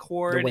feel the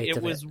cord.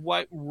 It was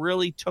what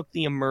really took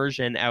the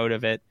immersion out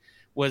of it,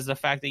 was the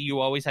fact that you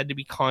always had to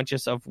be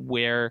conscious of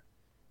where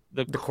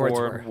the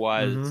cord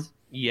was.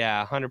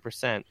 Yeah,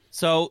 100%.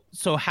 So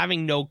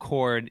having no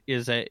cord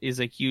is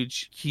a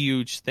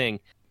huge thing.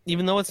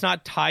 Even though it's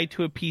not tied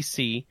to a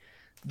PC,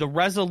 the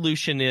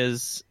resolution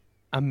is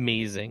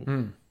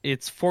amazing.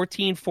 It's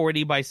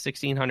 1440 by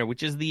 1600,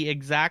 which is the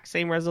exact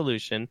same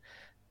resolution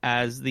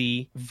as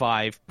the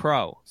Vive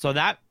Pro. So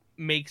that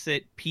makes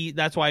it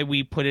that's why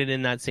we put it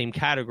in that same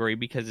category,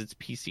 because it's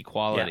PC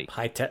quality.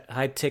 Yeah,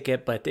 high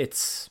ticket, but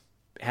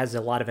has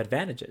a lot of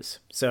advantages.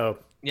 So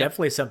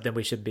definitely something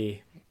we should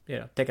be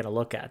taking a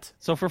look at.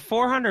 So for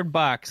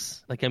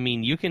 $400, like, I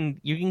mean, you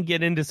can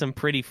get into some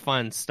pretty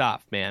fun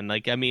stuff, man.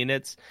 Like, I mean,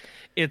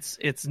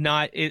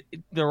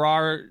 there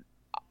are,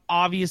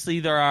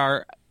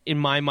 in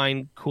my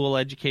mind, cool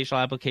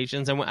educational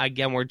applications. And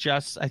again,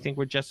 I think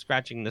we're just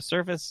scratching the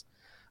surface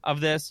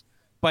of this.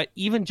 But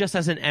even just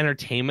as an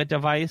entertainment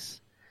device,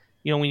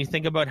 when you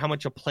think about how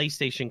much a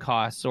PlayStation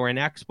costs, or an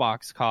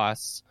Xbox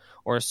costs,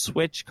 or a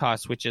Switch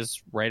costs, which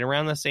is right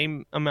around the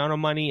same amount of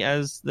money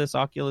as this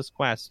Oculus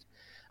Quest,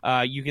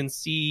 I can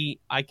see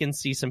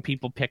some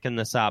people picking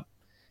this up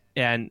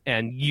and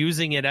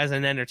using it as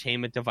an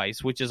entertainment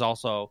device, which is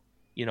also,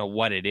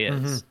 what it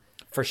is.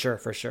 For sure.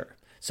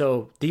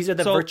 So these are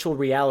the virtual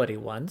reality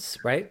ones,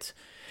 right?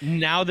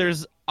 Now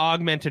there's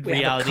augmented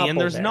reality, and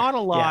there's not a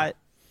lot.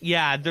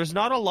 Yeah, there's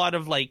not a lot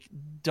of like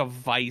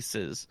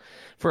devices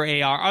for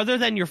AR other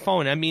than your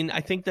phone. I mean,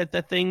 I think that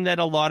the thing that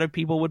a lot of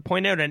people would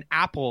point out, and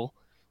Apple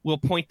will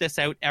point this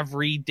out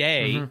every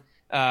day,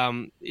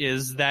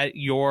 is that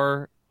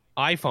your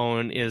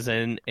iPhone is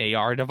an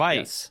AR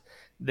device.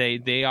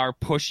 Yes. They are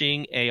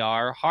pushing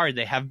AR hard.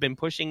 They have been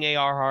pushing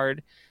AR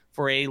hard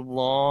for a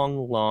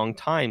long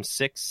time,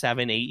 6,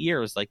 7, 8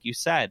 years, like you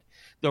said.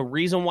 The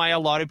reason why a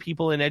lot of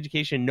people in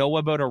education know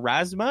about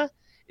Aurasma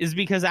is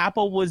because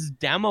Apple was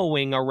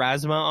demoing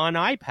Aurasma on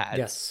iPads.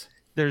 Yes.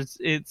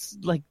 It's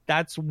like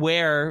that's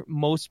where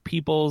most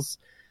people's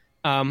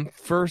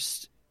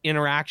first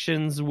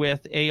interactions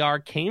with AR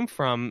came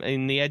from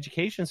in the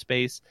education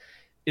space,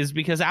 is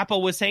because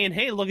Apple was saying,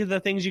 hey, look at the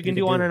things you can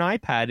do on an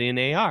iPad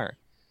in AR.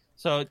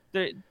 So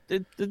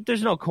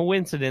there's no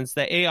coincidence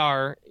that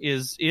AR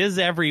is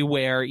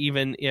everywhere,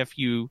 even if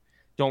you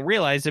don't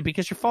realize it,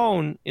 because your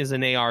phone is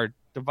an AR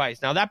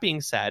device. Now, that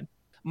being said,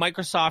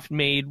 Microsoft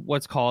made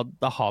what's called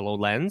the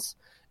HoloLens.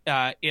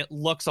 It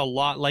looks a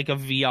lot like a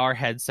VR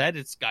headset.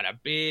 It's got a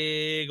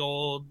big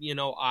old,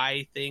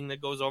 eye thing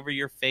that goes over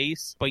your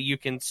face, but you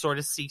can sort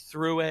of see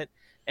through it,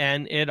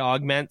 and it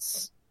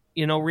augments,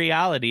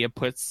 reality. It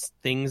puts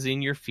things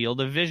in your field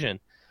of vision.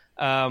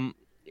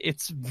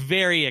 It's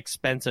very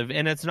expensive,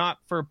 and it's not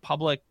for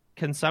public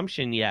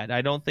consumption yet.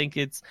 I don't think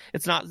it's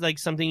not like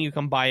something you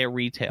can buy at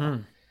retail.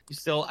 You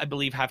still, I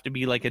believe, have to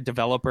be like a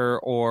developer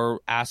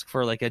or ask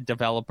for like a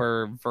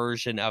developer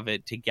version of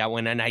it to get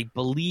one. And I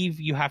believe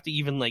you have to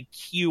even like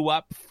queue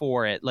up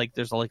for it. Like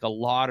there's like a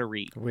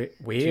lottery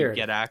Weird. to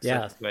get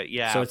access to it.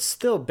 Yeah. So it's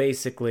still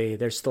basically,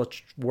 they're still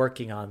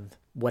working on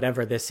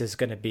whatever this is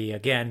going to be.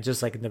 Again,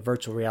 just like in the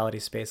virtual reality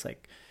space,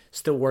 like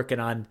still working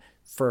on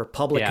for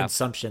public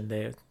consumption,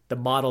 the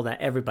model that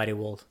everybody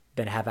will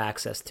then have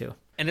access to.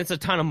 And it's a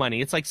ton of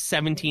money. It's like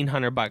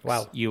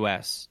 $1,700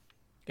 US.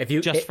 If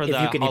you just for the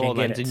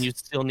HoloLens, and you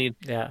still need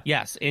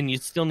and you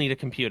still need a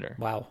computer.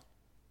 Wow.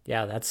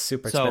 Yeah, that's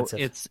super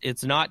expensive. So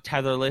it's not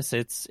tetherless.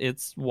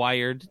 It's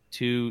wired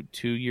to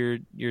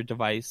your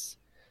device,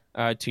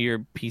 to your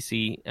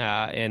PC,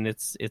 and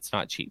it's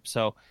not cheap.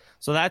 So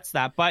that's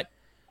that. But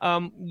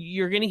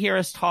you're going to hear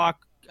us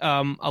talk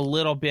a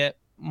little bit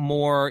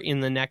more in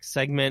the next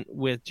segment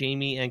with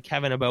Jamie and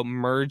Kevin about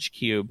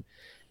MergeCube,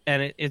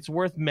 and it's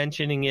worth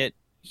mentioning it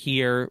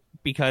here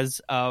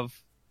because of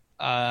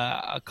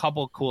a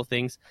couple cool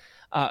things.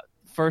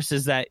 First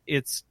is that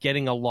it's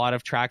getting a lot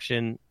of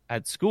traction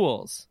at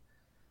schools.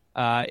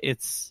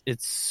 It's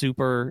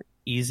super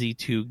easy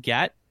to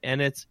get,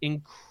 and it's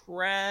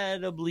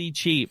incredibly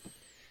cheap.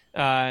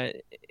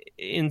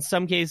 In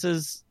some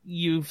cases,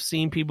 you've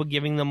seen people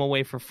giving them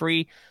away for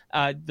free.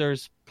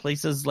 There's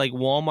places like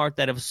Walmart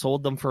that have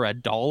sold them for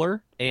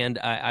 $1, and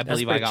I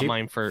believe I got cheap.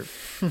 Mine for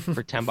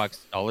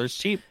 $10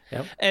 cheap.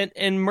 Yep.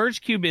 And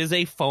MergeCube is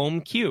a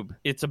foam cube.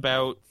 It's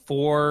about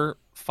 4-5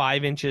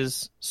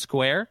 inches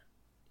square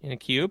in a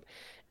cube,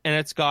 and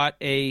it's got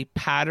a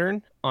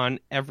pattern on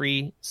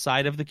every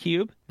side of the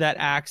cube that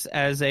acts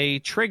as a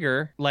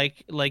trigger,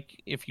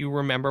 like if you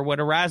remember what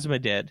Erasma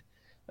did.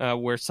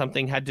 Where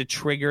something had to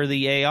trigger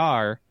the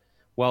AR.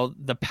 Well,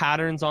 the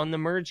patterns on the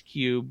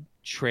MergeCube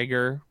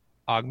trigger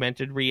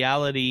augmented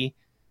reality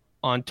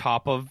on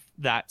top of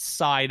that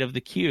side of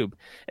the cube.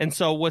 And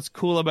so what's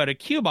cool about a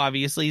cube,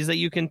 obviously, is that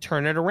you can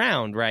turn it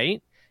around,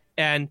 right?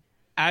 And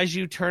as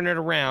you turn it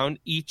around,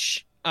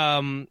 each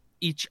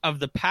of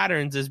the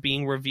patterns is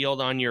being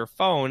revealed on your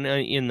phone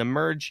in the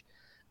Merge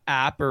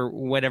app or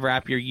whatever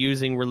app you're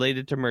using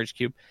related to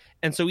MergeCube.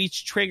 And so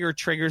each trigger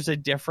triggers a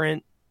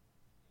different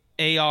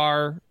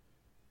AR,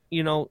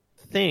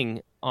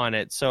 thing on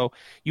it. So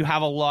you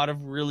have a lot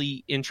of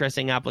really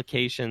interesting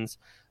applications,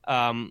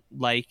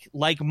 like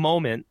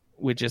Moment,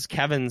 which is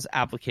Kevin's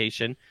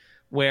application,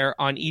 where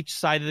on each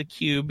side of the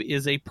cube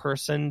is a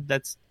person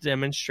that's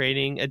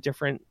demonstrating a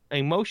different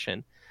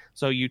emotion.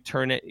 So you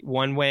turn it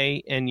one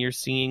way and you're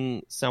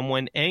seeing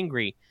someone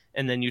angry,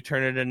 and then you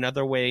turn it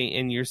another way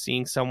and you're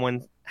seeing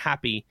someone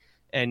happy,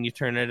 and you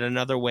turn it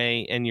another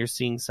way and you're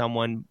seeing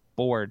someone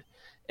bored.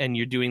 And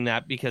you're doing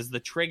that because the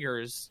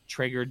triggers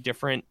trigger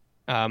different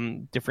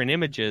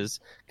images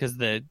because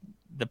the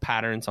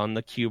patterns on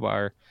the cube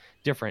are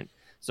different.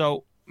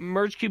 So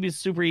MergeCube is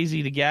super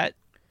easy to get,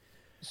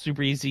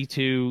 super easy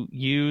to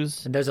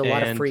use. And there's a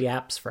lot of free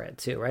apps for it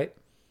too, right?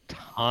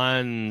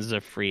 Tons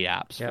of free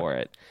apps for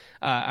it.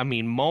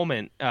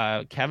 Moment,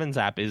 Kevin's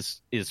app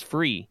is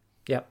free.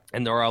 Yep.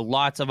 And there are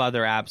lots of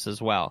other apps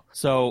as well.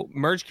 So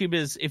MergeCube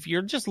is, if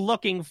you're just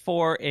looking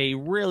for a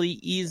really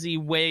easy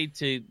way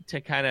to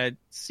kind of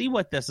see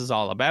what this is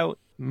all about,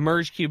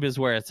 MergeCube is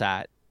where it's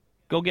at.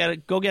 Go get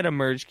a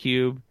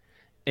MergeCube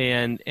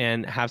and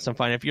have some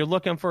fun. If you're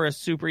looking for a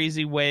super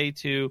easy way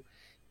to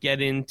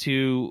get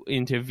into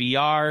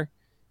VR,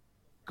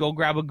 go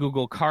grab a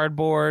Google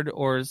Cardboard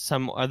or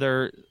some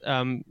other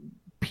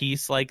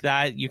piece like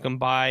that. You can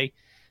buy,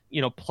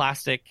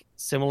 plastic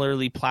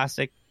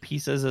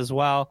pieces as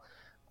well.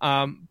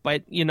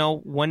 But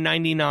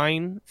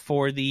 $199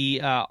 for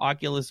the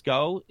Oculus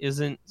Go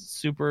isn't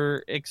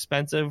super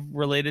expensive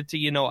related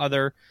to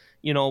other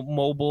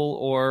mobile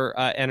or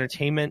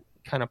entertainment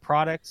kind of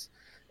products.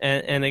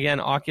 And again,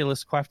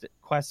 Oculus Quest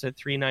at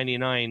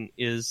 $399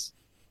 is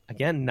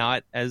again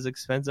not as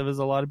expensive as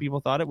a lot of people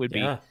thought it would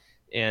be.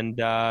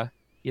 And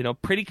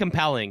pretty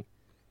compelling,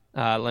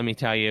 let me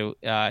tell you,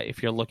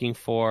 if you're looking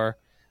for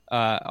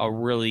a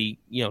really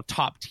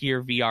top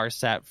tier VR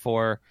set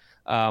for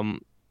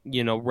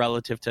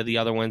relative to the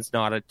other ones,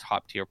 not a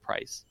top tier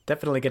price.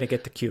 Definitely gonna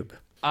get the Cube.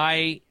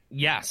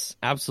 Yes,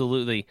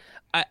 absolutely.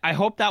 I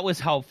hope that was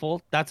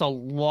helpful. That's a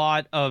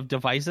lot of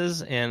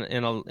devices and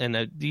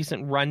a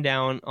decent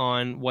rundown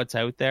on what's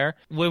out there.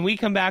 When we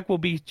come back, we'll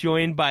be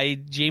joined by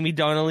Jamie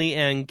Donnelly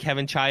and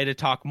Kevin Chaya to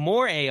talk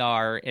more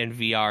AR and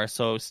VR.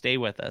 So stay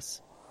with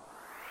us.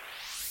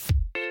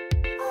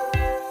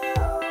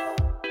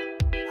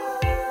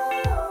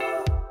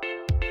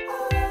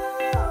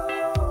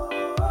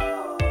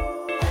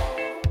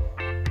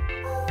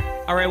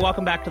 All right,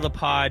 welcome back to the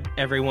pod,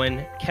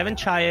 everyone. Kevin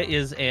Chaya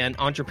is an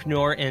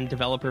entrepreneur and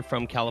developer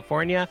from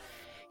California.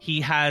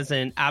 He has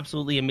an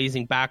absolutely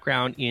amazing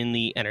background in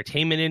the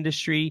entertainment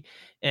industry,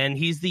 and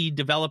he's the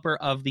developer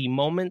of the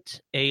Moment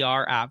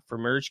AR app for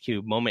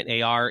MergeCube. Moment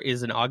AR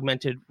is an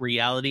augmented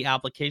reality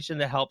application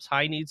that helps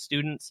high-need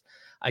students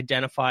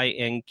identify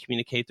and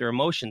communicate their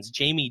emotions.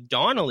 Jamie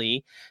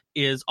Donnelly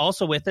is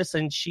also with us,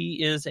 and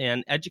she is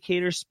an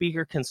educator,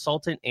 speaker,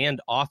 consultant, and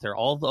author,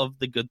 all of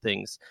the good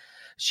things.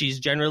 She's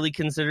generally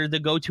considered the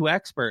go-to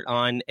expert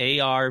on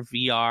AR,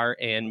 VR,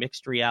 and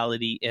mixed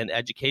reality in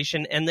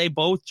education. And they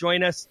both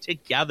join us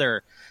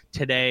together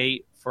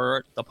today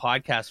for the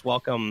podcast.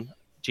 Welcome,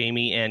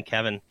 Jamie and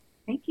Kevin.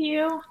 Thank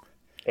you.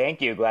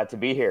 Thank you. Glad to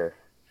be here.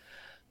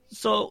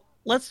 So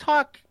let's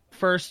talk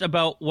first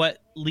about what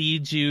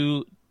leads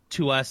you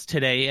to us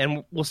today.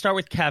 And we'll start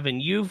with Kevin.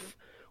 You've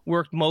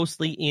worked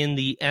mostly in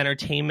the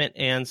entertainment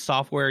and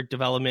software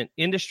development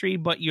industry,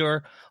 but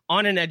you're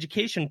on an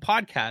education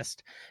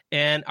podcast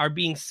and are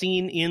being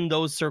seen in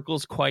those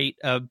circles quite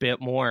a bit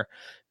more.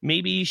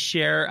 Maybe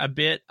share a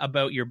bit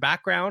about your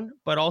background,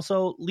 but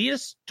also lead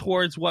us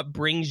towards what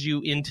brings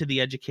you into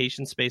the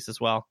education space as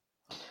well.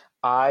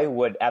 I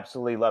would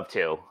absolutely love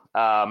to.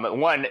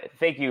 One,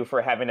 thank you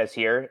for having us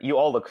here. You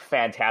all look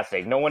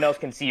fantastic. No one else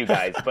can see you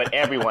guys, but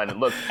everyone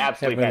looks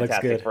absolutely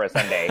fantastic for a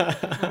Sunday.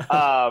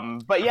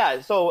 But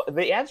yeah, so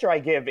the answer I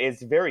give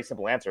is a very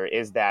simple answer,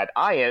 is that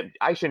I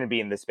shouldn't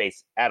be in this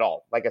space at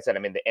all. Like I said,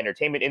 I'm in the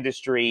entertainment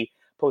industry,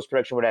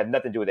 post-production would have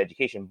nothing to do with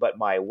education, but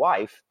my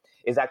wife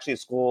is actually a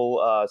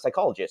school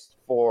psychologist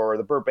for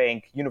the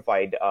Burbank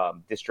Unified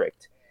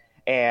District.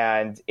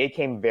 And it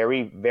came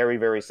very, very,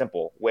 very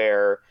simple,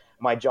 where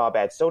my job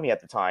at Sony at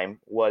the time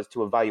was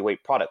to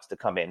evaluate products to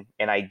come in,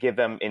 and I give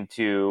them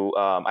into,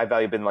 I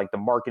evaluate in like the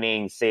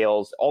marketing,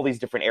 sales, all these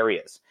different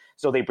areas.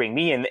 So they bring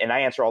me in and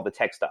I answer all the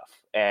tech stuff.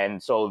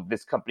 And so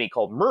this company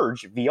called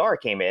Merge VR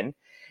came in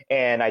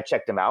and I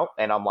checked them out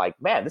and I'm like,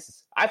 man,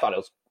 I thought it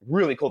was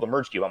really cool, the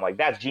Merge Cube. I'm like,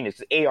 that's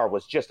genius. AR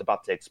was just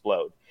about to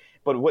explode.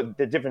 But what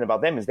the different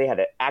about them is they had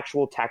an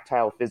actual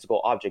tactile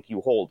physical object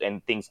you hold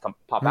and things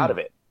pop out of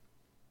it.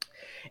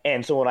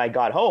 And so when I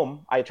got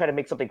home, I tried to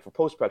make something for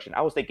post-production.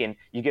 I was thinking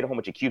you get a whole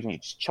bunch of cubes and you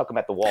just chuck them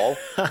at the wall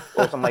or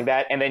something like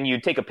that. And then you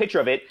take a picture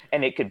of it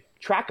and it could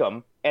track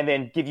them and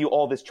then give you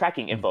all this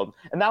tracking info.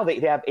 And now they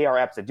have AR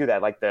apps that do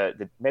that, like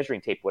the measuring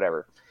tape,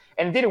 whatever.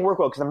 And it didn't work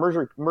well because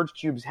the merge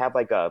cubes have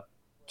like a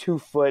 2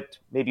 foot,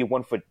 maybe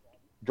 1 foot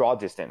draw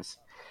distance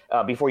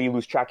before you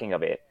lose tracking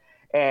of it.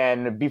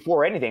 And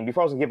before I was going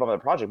to give up on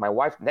the project, my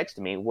wife next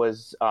to me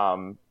was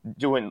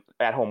doing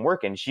at-home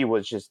work and she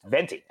was just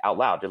venting out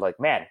loud. They're like,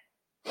 man,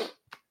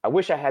 I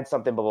wish I had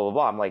something, blah, blah, blah,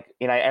 blah. I'm like,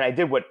 and I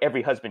did what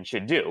every husband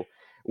should do,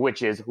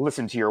 which is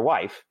listen to your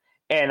wife.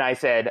 And I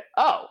said,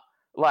 oh,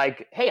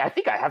 like, hey, I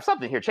think I have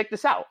something here. Check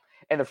this out.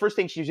 And the first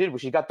thing she did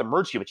was she got the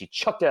Merge Cube and she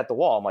chucked it at the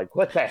wall. I'm like,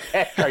 what the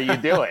heck are you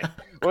doing?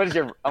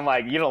 I'm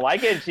like, you don't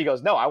like it? And she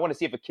goes, no, I want to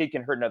see if a kid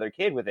can hurt another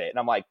kid with it. And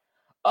I'm like,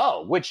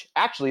 oh, which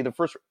actually the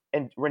first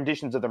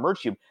renditions of the Merge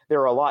Cube,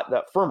 they're a lot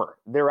firmer.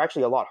 They're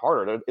actually a lot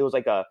harder. It was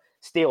like a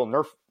stale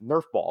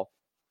Nerf ball.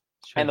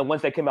 Sure. And the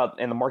ones that came out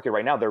in the market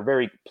right now, they're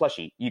very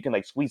plushy. You can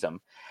like squeeze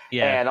them.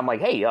 Yeah. And I'm like,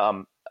 hey,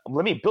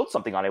 let me build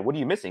something on it. What are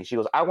you missing? She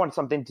goes, I want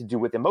something to do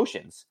with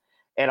emotions.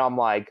 And I'm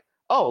like,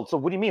 oh, so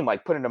what do you mean?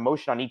 Like put an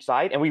emotion on each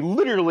side? And we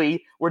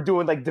literally were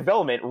doing like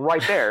development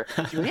right there.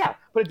 She goes, yeah,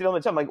 put a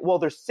development. I'm like, well,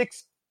 there's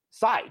 6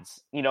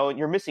 sides, and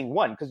you're missing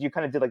one because you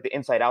kind of did like the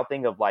inside out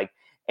thing of like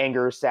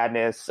anger,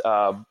 sadness,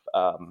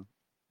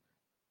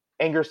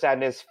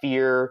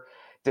 fear,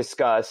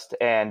 disgust,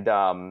 and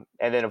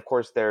then of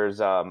course there's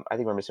I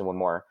think we're missing one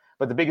more.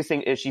 But the biggest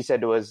thing is she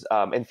said was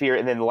and fear,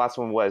 and then the last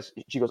one was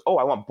she goes, oh,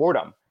 I want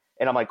boredom.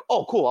 And I'm like,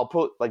 oh, cool, I'll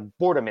put like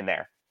boredom in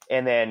there.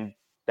 And then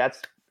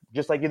that's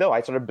just like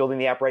I started building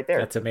the app right there.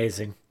 That's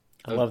amazing.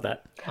 I love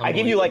that. I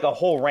give you like a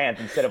whole rant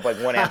instead of like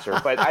one answer,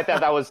 but I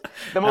thought that was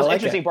the most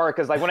interesting part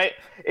because like when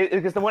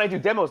I do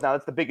demos now,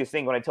 that's the biggest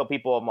thing when I tell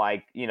people I'm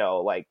like,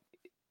 like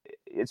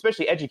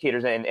especially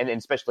educators and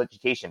in special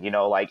education,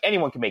 like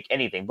anyone can make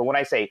anything. But when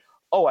I say,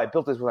 oh, I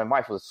built this with my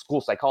wife who was a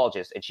school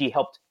psychologist and she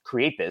helped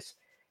create this,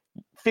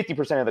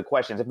 50% of the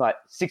questions, if not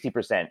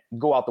 60%,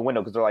 go out the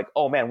window because they're like,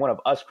 oh man, one of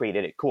us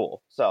created it.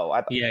 Cool. So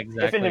yeah,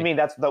 exactly. If anything,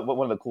 that's one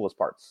of the coolest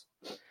parts.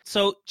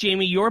 So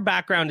Jamie, your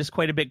background is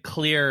quite a bit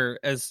clear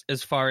as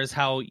far as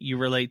how you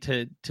relate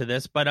to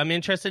this, but I'm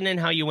interested in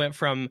how you went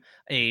from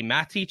a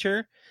math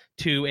teacher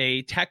to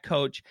a tech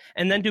coach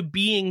and then to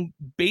being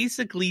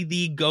basically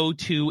the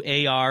go-to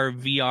AR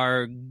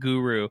VR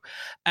guru.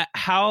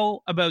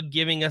 How about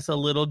giving us a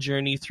little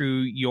journey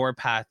through your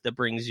path that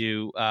brings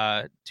you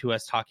to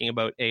us talking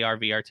about AR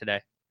VR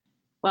today?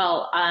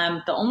 Well,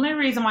 the only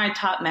reason why I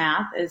taught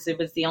math is it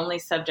was the only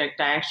subject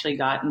I actually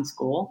got in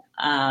school.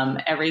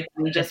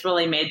 Everything just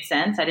really made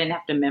sense. I didn't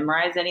have to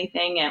memorize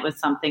anything. It was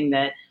something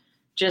that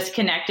just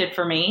connected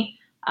for me.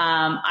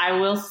 I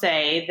will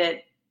say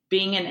that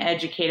being an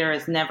educator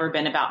has never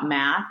been about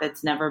math.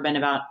 It's never been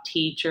about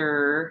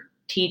teacher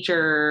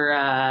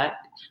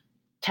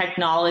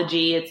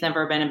technology. It's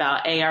never been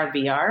about AR,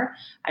 VR.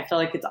 I feel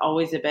like it's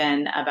always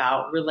been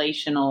about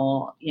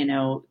relational,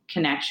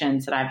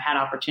 connections that I've had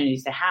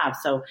opportunities to have.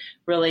 So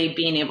really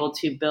being able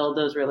to build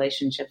those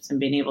relationships and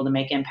being able to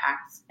make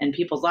impacts in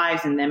people's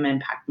lives and them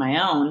impact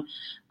my own.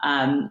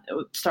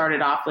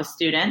 Started off with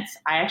students.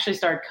 I actually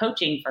started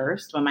coaching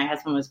first when my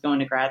husband was going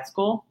to grad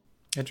school.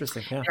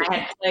 Interesting. Yeah. I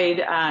had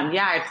played,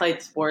 I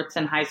played sports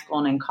in high school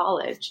and in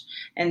college.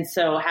 And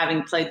so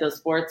having played those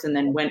sports and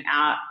then went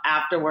out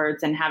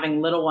afterwards and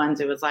having little ones,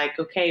 it was like,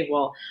 okay,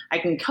 well, I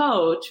can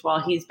coach while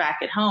he's back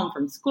at home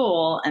from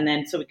school. And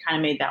then, so we kind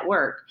of made that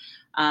work.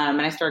 And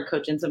I started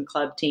coaching some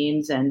club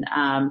teams and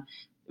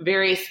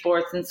various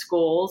sports in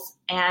schools.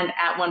 And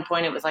at one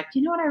point it was like,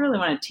 you know what, I really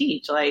want to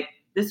teach. Like,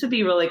 this would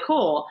be really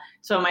cool.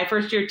 So my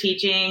first year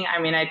teaching,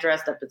 I mean, I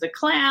dressed up as a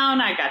clown.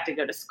 I got to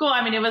go to school.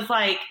 I mean, it was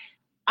like,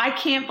 I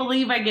can't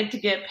believe I get to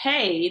get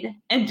paid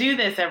and do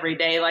this every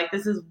day. Like,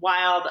 this is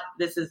wild.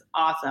 This is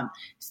awesome.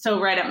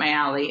 So right up my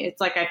alley.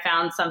 It's like I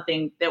found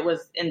something that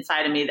was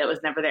inside of me that was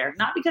never there.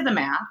 Not because of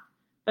math,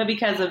 but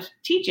because of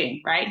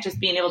teaching, right? Just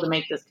being able to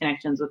make those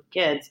connections with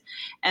kids.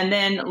 And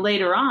then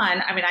later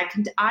on, I mean,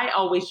 I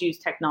always use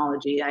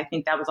technology. I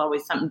think that was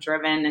always something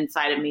driven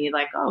inside of me,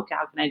 like, oh, okay,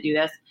 how can I do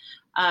this?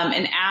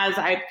 And as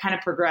I kind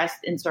of progressed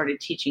and started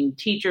teaching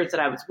teachers that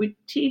I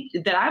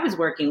was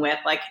working with,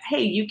 like,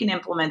 hey, you can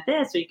implement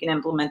this or you can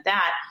implement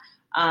that.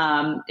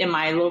 In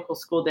my local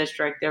school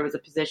district, there was a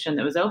position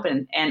that was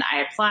open and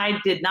I applied,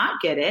 did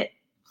not get it,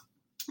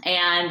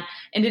 and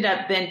ended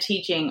up then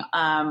teaching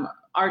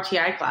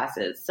RTI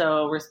classes.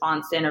 So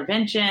response to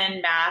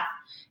intervention, math.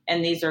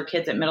 And these are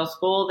kids at middle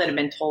school that have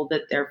been told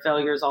that they're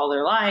failures all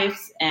their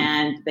lives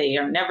and they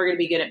are never going to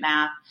be good at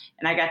math.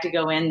 And I got to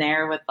go in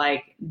there with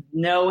like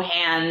no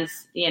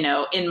hands,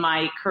 in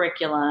my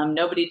curriculum,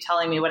 nobody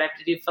telling me what I have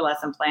to do for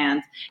lesson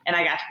plans. And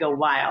I got to go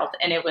wild.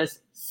 And it was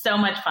so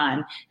much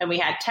fun. And we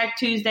had Tech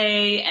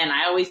Tuesday and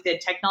I always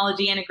did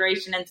technology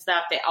integration and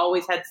stuff. They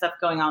always had stuff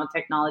going on with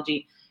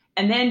technology.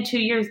 And then 2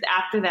 years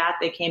after that,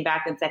 they came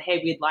back and said,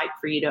 hey, we'd like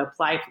for you to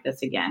apply for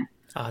this again.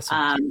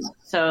 Awesome.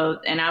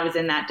 And I was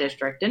in that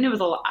district and it was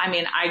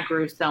I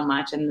grew so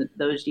much in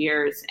those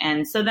years.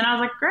 And so then I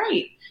was like,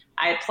 great.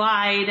 I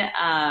applied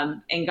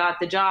and got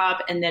the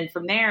job. And then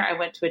from there, I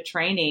went to a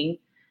training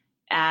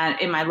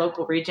in my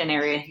local region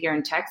area here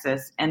in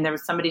Texas. And there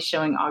was somebody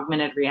showing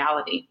augmented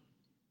reality.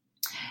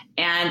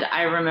 And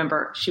I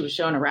remember she was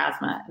showing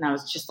Erasmus and I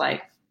was just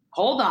like,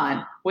 hold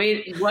on,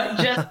 wait,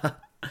 what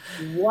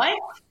what?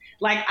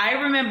 Like,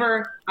 I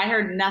remember I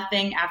heard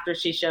nothing after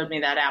she showed me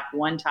that app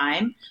one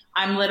time.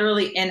 I'm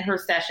literally in her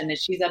session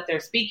as she's up there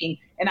speaking,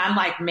 and I'm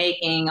like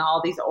making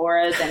all these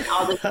auras and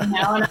all this, and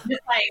I'm just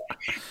like,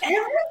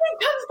 everything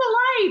comes to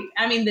life.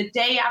 I mean, the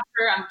day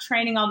after, I'm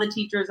training all the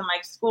teachers in my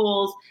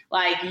schools,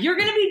 like, you're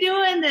going to be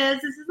doing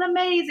this. This is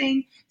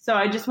amazing. So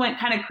I just went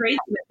kind of crazy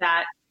with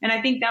that. And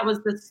I think that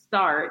was the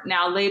start.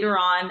 Now, later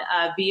on,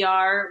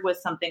 VR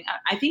was something,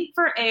 I think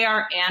for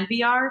AR and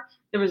VR,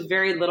 there was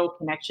very little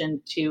connection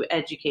to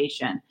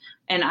education.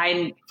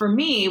 And for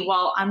me,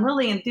 while I'm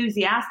really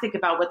enthusiastic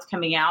about what's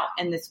coming out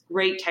and this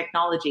great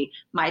technology,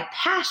 my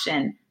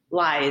passion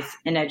lies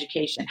in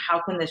education. How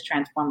can this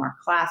transform our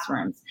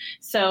classrooms?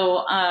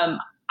 So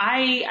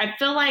I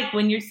feel like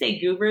when you say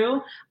guru,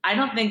 I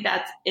don't think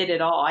that's it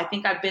at all. I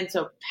think I've been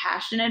so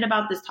passionate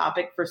about this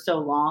topic for so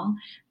long.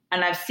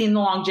 And I've seen the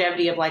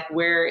longevity of like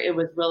where it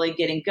was really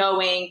getting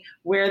going,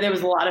 where there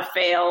was a lot of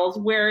fails,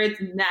 where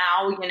it's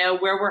now,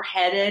 where we're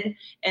headed.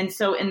 And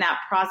so in that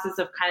process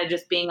of kind of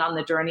just being on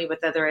the journey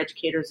with other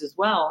educators as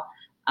well,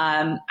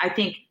 I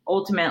think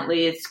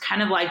ultimately it's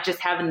kind of like just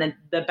having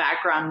the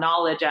background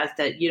knowledge as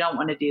to you don't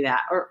want to do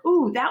that or,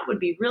 ooh, that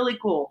would be really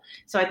cool.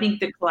 So I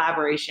think the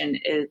collaboration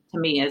to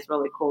me is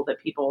really cool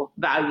that people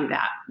value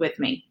that with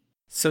me.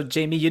 So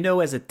Jamie,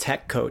 as a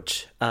tech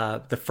coach,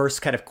 the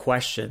first kind of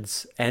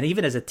questions, and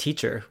even as a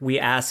teacher, we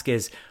ask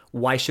is,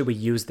 why should we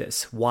use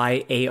this?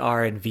 Why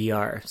AR and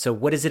VR? So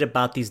what is it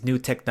about these new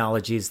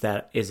technologies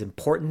that is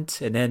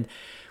important? And then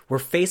we're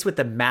faced with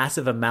a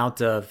massive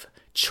amount of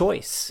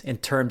choice in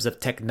terms of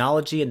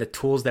technology and the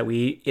tools that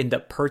we end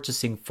up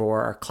purchasing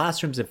for our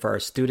classrooms and for our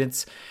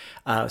students.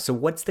 So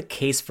what's the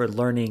case for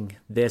learning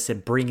this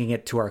and bringing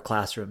it to our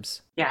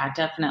classrooms? Yeah,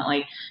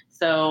 definitely.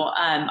 So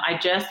I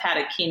just had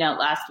a keynote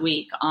last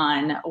week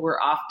on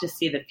We're Off to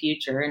See the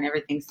Future, and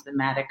everything's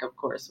thematic, of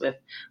course, with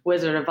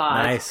Wizard of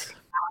Oz. Nice.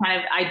 Kind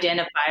of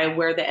identify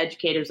where the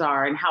educators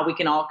are and how we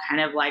can all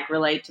kind of like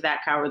relate to that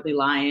cowardly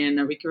lion,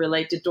 or we can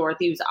relate to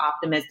Dorothy who's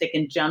optimistic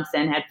and jumps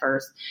in head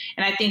first.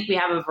 And I think we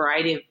have a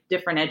variety of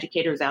different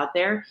educators out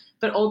there,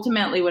 but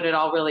ultimately what it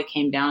all really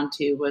came down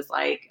to was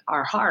like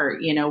our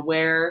heart,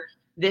 where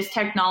this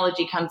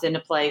technology comes into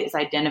play is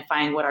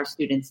identifying what our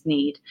students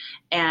need.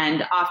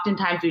 And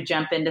oftentimes we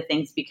jump into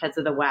things because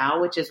of the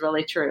wow, which is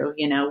really true.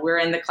 We're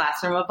in the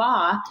classroom of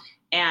awe.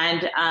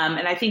 And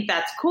I think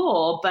that's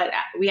cool, but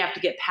we have to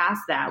get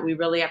past that. We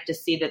really have to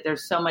see that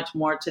there's so much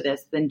more to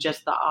this than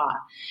just the awe.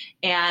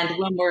 And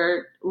when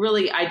we're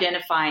really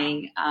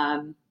identifying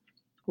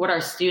what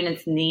our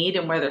students need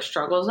and where their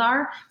struggles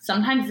are,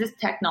 sometimes this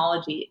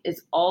technology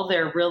is all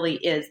there really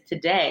is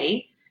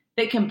today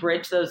that can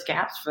bridge those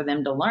gaps for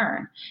them to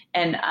learn.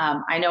 And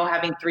I know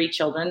having 3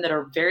 children that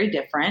are very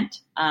different,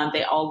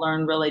 they all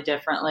learn really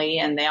differently,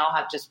 and they all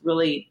have just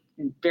really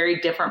very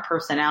different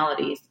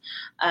personalities.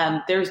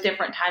 There's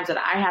different times that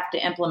I have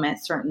to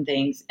implement certain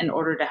things in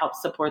order to help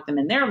support them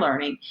in their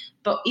learning.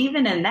 But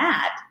even in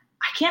that,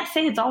 I can't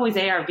say it's always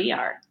AR,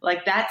 VR.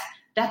 Like that's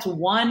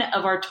one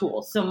of our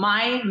tools. So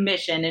my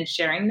mission in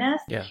sharing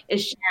this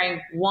is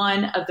sharing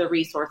one of the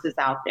resources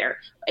out there,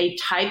 a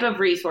type of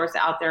resource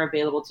out there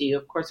available to you.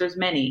 Of course, there's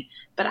many,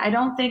 but I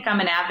don't think I'm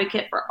an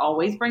advocate for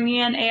always bringing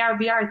in AR,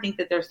 VR. I think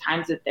that there's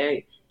times that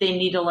they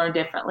need to learn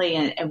differently,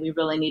 and we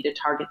really need to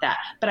target that.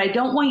 But I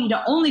don't want you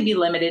to only be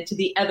limited to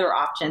the other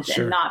options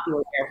and not be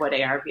aware of what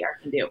AR,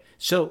 VR can do.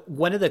 So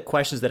one of the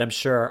questions that I'm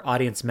sure our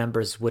audience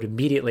members would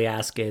immediately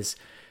ask is,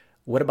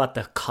 what about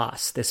the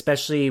cost?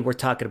 Especially we're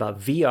talking about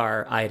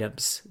VR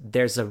items.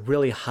 There's a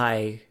really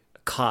high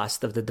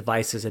cost of the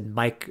devices, and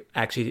Mike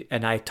actually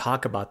and I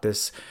talk about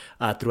this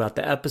throughout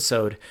the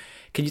episode.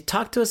 Can you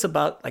talk to us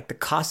about like the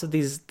cost of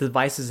these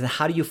devices, and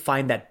how do you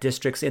find that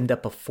districts end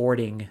up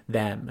affording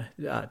them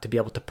to be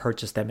able to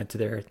purchase them into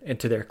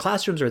their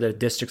classrooms or their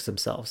districts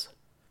themselves?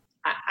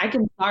 I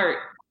can start.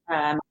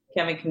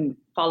 Kevin can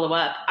follow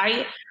up.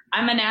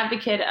 I'm an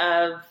advocate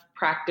of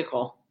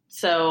practical.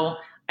 So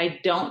I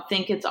don't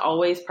think it's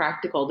always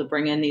practical to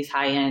bring in these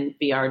high-end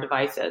VR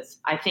devices.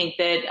 I think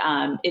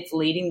that it's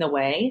leading the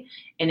way,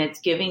 and it's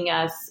giving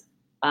us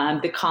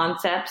the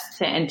concepts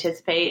to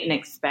anticipate and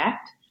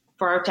expect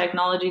for our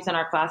technologies in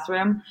our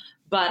classroom.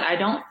 But I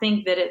don't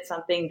think that it's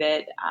something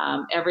that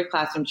every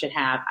classroom should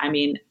have. I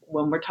mean,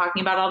 when we're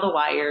talking about all the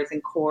wires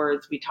and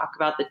cords, we talk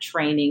about the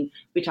training,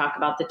 we talk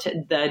about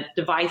the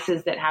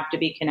devices that have to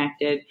be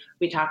connected,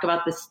 we talk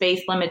about the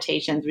space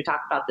limitations, we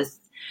talk about this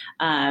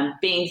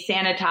being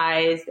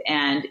sanitized,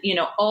 and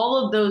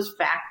all of those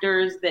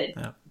factors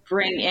that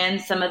bring in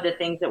some of the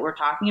things that we're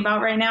talking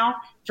about right now.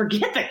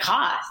 Forget the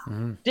cost.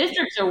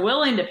 Districts are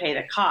willing to pay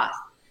the cost,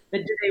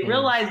 but do they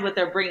realize what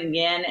they're bringing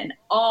in and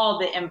all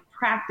the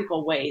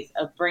impractical ways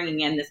of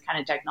bringing in this kind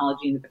of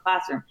technology into the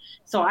classroom?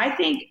 So I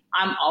think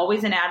I'm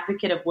always an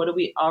advocate of what do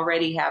we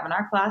already have in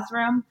our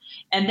classroom,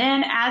 and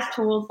then as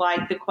tools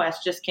like the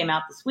Quest just came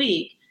out this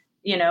week,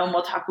 and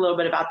we'll talk a little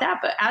bit about that.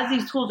 But as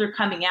these tools are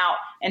coming out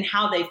and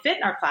how they fit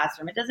in our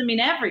classroom, it doesn't mean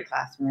every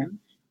classroom,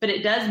 but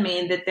it does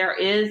mean that there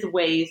is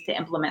ways to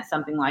implement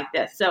something like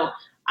this. So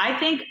I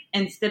think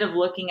instead of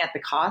looking at the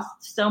cost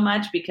so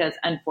much, because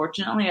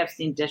unfortunately I've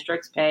seen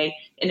districts pay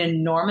an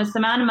enormous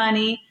amount of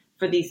money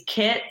for these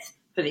kits,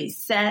 for these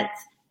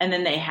sets, and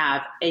then they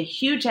have a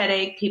huge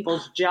headache.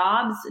 People's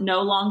jobs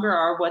no longer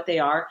are what they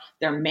are.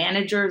 They're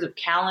managers of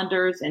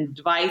calendars and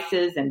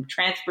devices and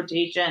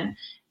transportation.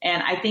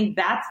 And I think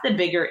that's the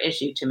bigger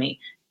issue to me.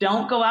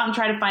 Don't go out and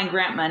try to find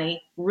grant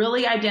money.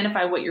 Really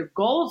identify what your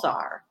goals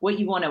are, what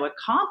you want to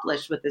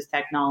accomplish with this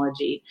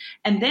technology,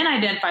 and then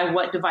identify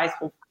what device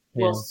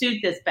will suit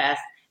this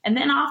best. And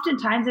then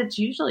oftentimes it's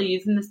usually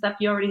using the stuff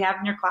you already have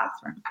in your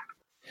classroom.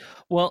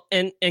 Well,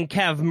 and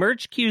Kev,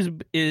 Merge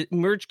Cube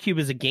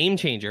is a game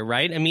changer,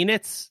 right? I mean,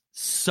 it's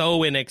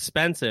so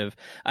inexpensive.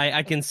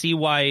 I can see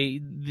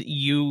why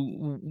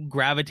you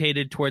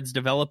gravitated towards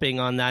developing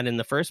on that in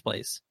the first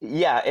place.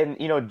 Yeah,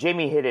 and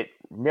Jamie hit it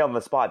nail on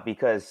the spot,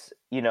 because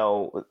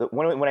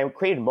when I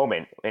created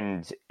Moment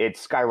and it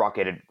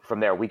skyrocketed from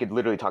there, we could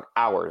literally talk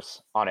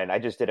hours on it. I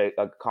just did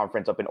a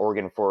conference up in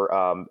Oregon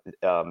for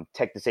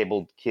tech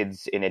disabled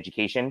kids in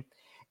education,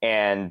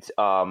 and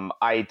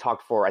I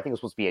talked for, I think it was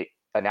supposed to be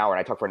an hour, and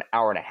I talked for an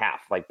hour and a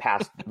half, like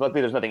past,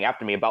 luckily there's nothing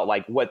after me, about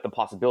like what the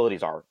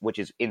possibilities are, which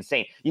is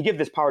insane. You give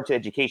this power to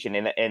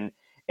education, and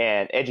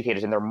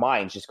educators in their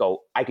minds just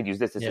go, I could use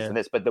this, and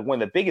this. But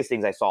one of the biggest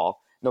things I saw,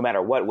 no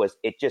matter what, was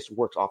it just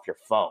works off your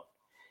phone,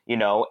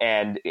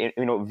 and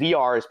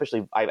VR,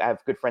 especially, I have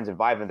good friends in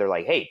Vive, and they're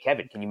like, hey,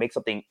 Kevin, can you make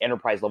something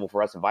enterprise level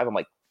for us in Vive? I'm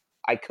like,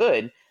 I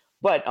could,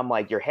 but I'm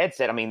like, your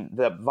headset, I mean,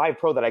 the Vive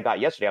Pro that I got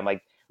yesterday, I'm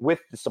like, with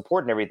the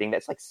support and everything,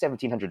 that's like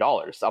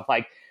 $1,700. I'm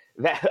like,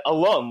 that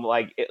alone,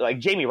 like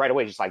Jamie right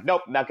away, just like,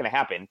 nope, not going to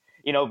happen,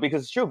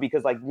 because it's true,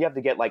 because like you have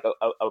to get like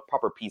a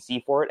proper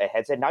PC for it, a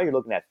headset. Now you're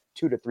looking at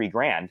 $2,000 to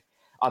 $3,000.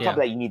 On top of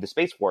that, you need the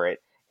space for it.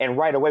 And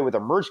right away with a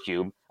Merge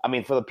Cube, I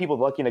mean, for the people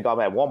lucky to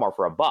go at Walmart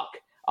for $1,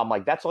 I'm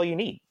like, that's all you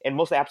need. And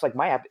most apps, like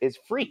my app, is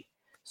free.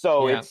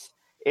 So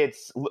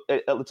it's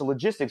a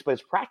logistics, but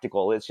it's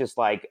practical. It's just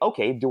like,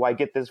 okay, do I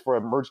get this for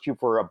a Merge Cube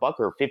for $1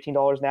 or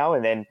 $15 now,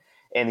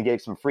 and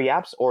get some free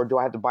apps, or do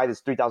I have to buy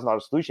this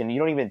 $3,000 solution? You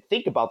don't even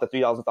think about the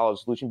 $3,000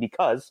 solution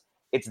because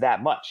it's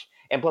that much.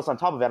 And plus, on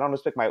top of that, I don't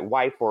expect my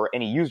wife or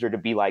any user to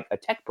be like a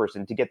tech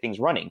person to get things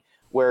running.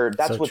 Where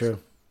that's what's true.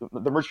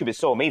 The Merge Cube is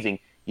so amazing.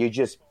 You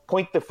just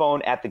point the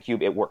phone at the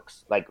cube, it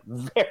works. Like,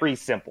 very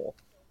simple.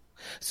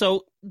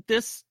 So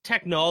this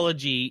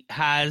technology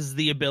has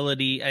the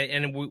ability,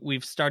 and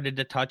we've started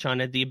to touch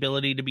on it, the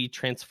ability to be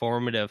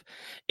transformative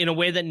in a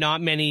way that not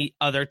many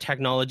other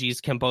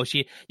technologies can boast.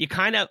 You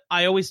kind of,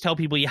 I always tell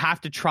people you have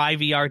to try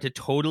VR to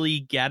totally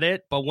get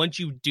it, but once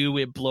you do,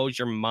 it blows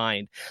your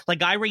mind.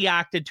 Like, I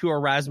reacted to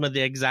Aurasma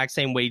the exact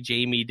same way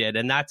Jamie did,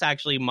 and that's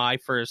actually my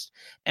first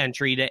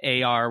entry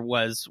to AR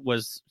was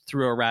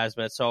through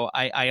Aurasma. So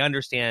I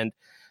understand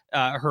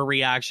her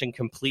reaction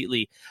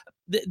completely.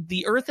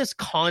 The earth is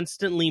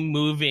constantly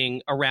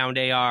moving around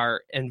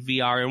AR and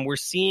VR, and we're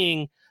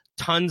seeing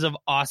tons of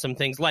awesome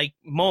things like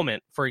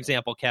Moment, for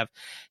example, Kev.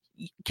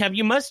 Kev,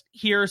 you must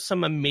hear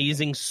some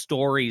amazing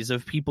stories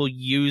of people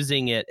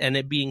using it and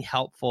it being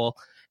helpful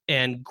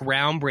and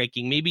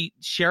groundbreaking. Maybe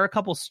share a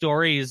couple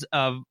stories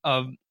of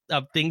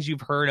things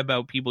you've heard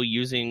about people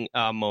using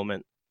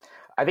Moment.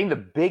 I think the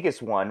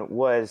biggest one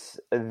was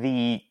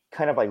the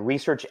kind of like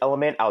research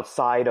element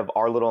outside of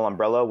our little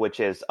umbrella,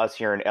 which is us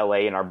here in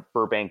LA and our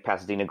Burbank,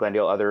 Pasadena,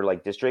 Glendale, other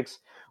like districts,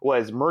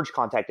 was Merge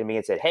contacted me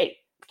and said, hey,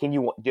 can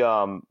you,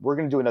 we're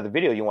going to do another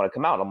video. You want to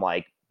come out? I'm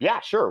like, yeah,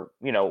 sure.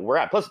 You know, we're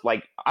at, plus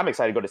like, I'm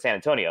excited to go to San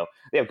Antonio.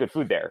 They have good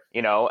food there,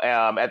 you know,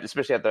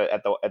 especially at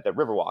the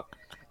Riverwalk.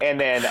 And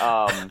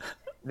then,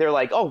 they're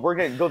like, oh, we're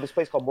going to go to this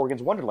place called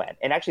Morgan's Wonderland.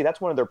 And actually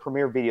that's one of their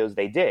premiere videos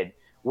they did,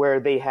 where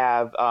they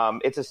have,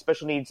 it's a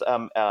special needs,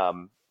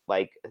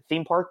 like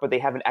theme park, but they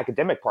have an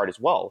academic part as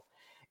well.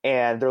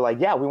 And they're like,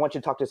 yeah, we want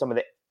you to talk to some of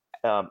the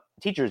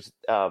teachers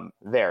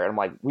there. And I'm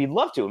like, we'd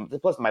love to.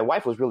 Plus my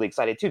wife was really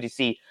excited too, to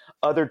see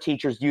other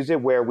teachers use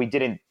it where we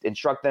didn't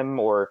instruct them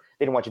or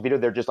they didn't watch a video.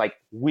 They're just like,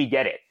 we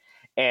get it.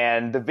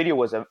 And the video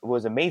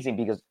was amazing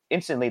because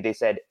instantly they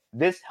said,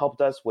 this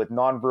helped us with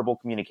nonverbal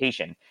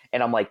communication.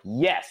 And I'm like,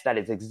 yes, that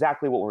is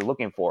exactly what we're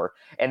looking for.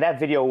 And that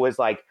video was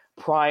like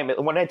prime.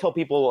 When I tell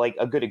people like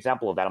a good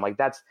example of that, I'm like,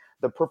 that's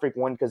the perfect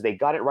one because they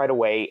got it right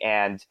away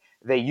and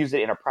they use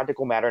it in a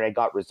practical manner and it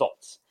got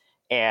results.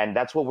 And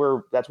that's what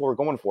we're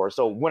going for.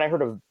 So when I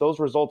heard of those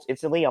results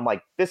instantly, I'm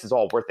like, this is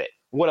all worth it.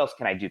 What else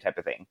can I do type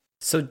of thing?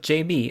 So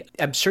Jamie,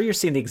 I'm sure you're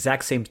seeing the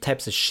exact same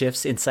types of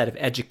shifts inside of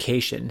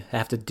education that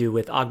have to do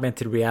with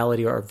augmented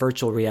reality or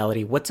virtual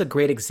reality. What's a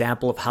great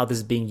example of how this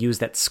is being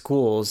used at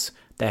schools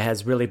that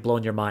has really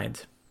blown your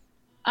mind?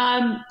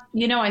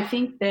 You know, I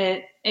think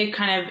that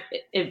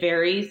it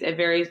varies. It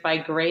varies by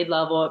grade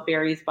level. It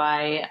varies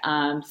by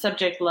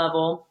subject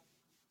level.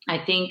 I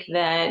think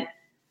that,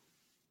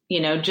 you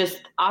know,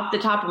 just off the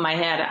top of my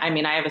head, I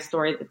mean, I have a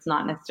story that's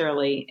not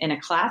necessarily in a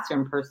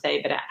classroom per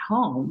se, but at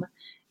home.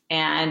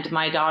 And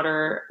my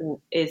daughter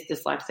is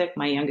dyslexic,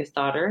 my youngest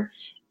daughter.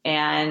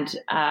 And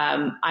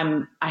I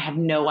have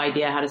no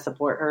idea how to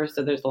support her.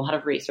 So there's a lot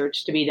of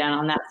research to be done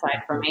on that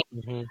side for me.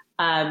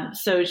 Mm-hmm.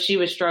 So she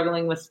was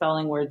struggling with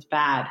spelling words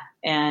bad.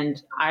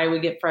 And I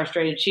would get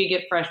frustrated. She'd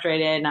get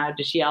frustrated. And I would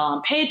just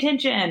yell, pay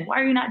attention.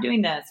 Why are you not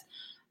doing this?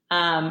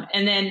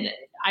 And then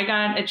I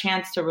got a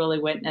chance to really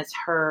witness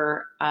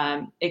her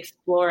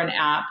explore an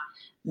app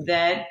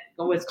that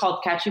was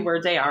called Catchy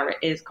Words AR. It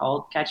is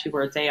called Catchy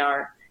Words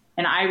AR.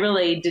 And I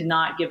really did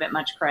not give it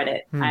much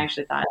credit. I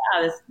actually thought,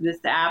 this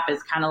app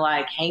is kind of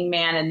like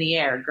Hangman in the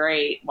air.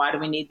 Great. Why do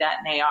we need that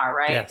in AR,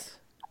 right? Yes.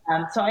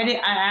 So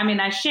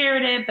I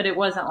shared it, but it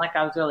wasn't like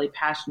I was really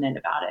passionate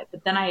about it.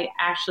 But then I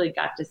actually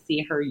got to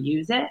see her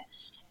use it.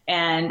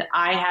 And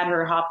I had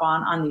her hop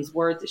on these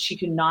words that she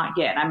could not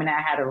get. I mean,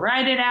 I had her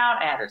write it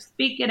out. I had her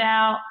speak it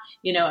out,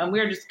 you know, and we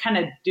were just kind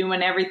of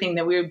doing everything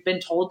that we've been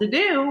told to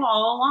do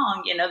all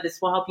along. You know,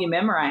 this will help you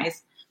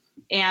memorize.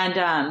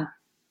 And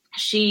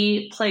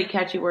she played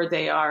Catchy Words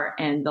AR,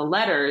 and the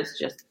letters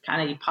just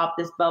kind of, you pop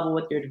this bubble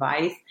with your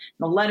device, and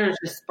the letters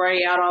just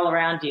spray out all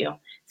around you.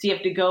 So you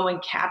have to go and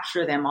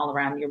capture them all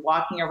around. You're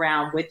walking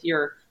around with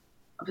your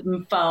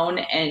phone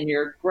and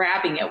you're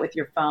grabbing it with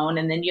your phone,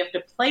 and then you have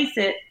to place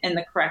it in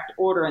the correct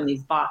order in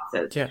these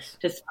boxes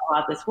to spell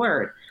out this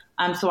word.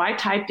 So I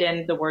typed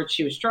in the word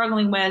she was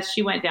struggling with.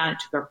 She went down. It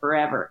took her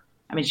forever.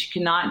 I mean, she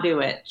could not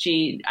do it.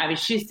 She's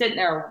sitting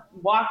there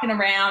walking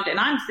around, and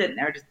I'm sitting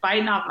there just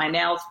biting off my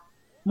nails,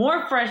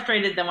 more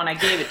frustrated than when I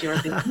gave it to her.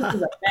 This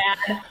is a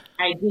bad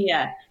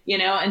idea, you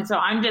know? And so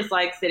I'm just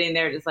like sitting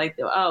there just like,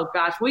 oh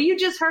gosh, will you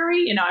just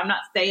hurry? You know, I'm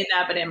not saying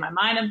that, but in my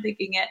mind, I'm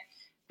thinking it.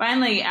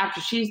 Finally, after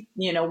she's,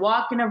 you know,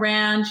 walking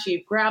around,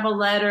 she'd grab a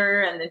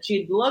letter, and then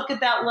she'd look at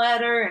that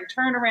letter and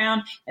turn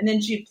around, and then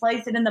she'd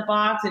place it in the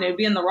box, and it would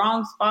be in the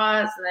wrong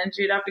spots, and then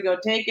she'd have to go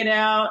take it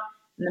out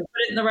and then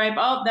put it in the right.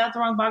 Oh, that's the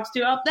wrong box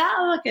too.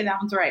 Oh, okay, that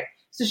one's right.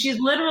 So she's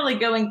literally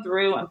going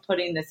through and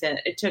putting this in.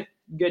 It took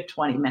a good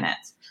 20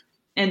 minutes.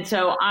 And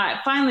so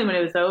finally, when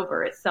it was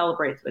over, it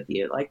celebrates with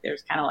you. Like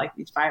there's kind of like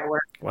these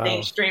fireworks,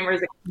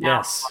 streamers that come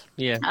out.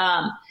 Yeah.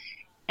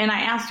 And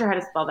I asked her how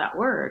to spell that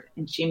word,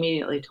 and she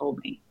immediately told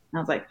me. And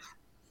I was like,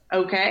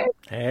 okay.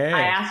 Hey.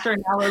 I asked her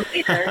an hour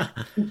later,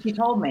 and she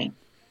told me.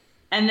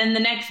 And then the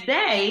next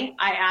day,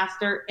 I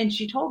asked her, and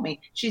she told me.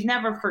 She's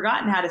never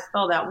forgotten how to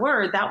spell that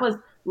word. That was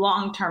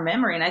long-term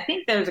memory. And I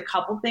think there's a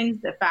couple things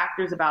that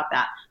factors about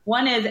that.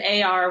 One is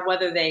AR,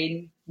 whether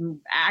they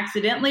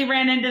accidentally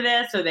ran into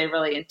this or they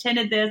really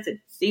intended this. It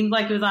seemed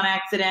like it was on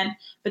accident,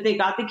 but they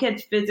got the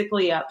kids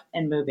physically up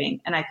and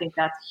moving. And I think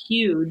that's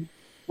huge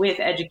with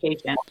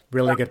education.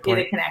 Really good point.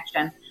 The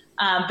connection.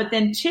 But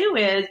then two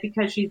is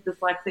because she's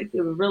dyslexic,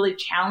 it really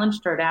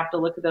challenged her to have to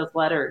look at those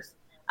letters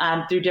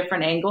through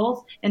different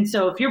angles. And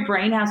so if your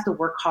brain has to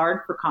work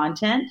hard for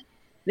content,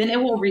 then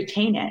it will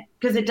retain it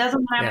because it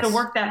doesn't have to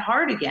work that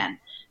hard again.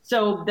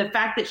 So the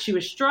fact that she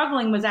was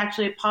struggling was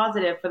actually a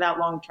positive for that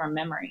long-term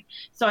memory.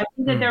 So I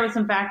think that there were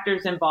some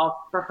factors involved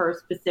for her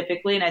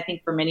specifically. And I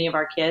think for many of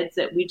our kids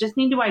that we just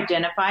need to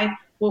identify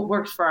what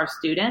works for our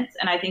students.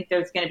 And I think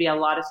there's going to be a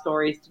lot of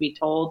stories to be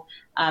told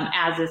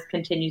as this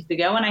continues to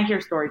go. And I hear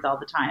stories all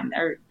the time.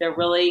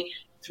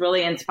 It's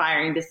really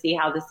inspiring to see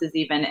how this has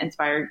even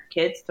inspired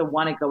kids to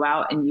want to go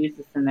out and use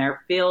this in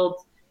their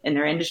fields, in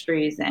their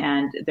industries,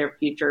 and their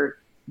future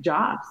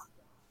jobs.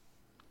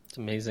 It's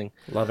amazing.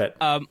 Love it.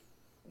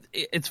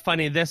 It's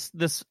funny. This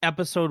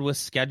episode was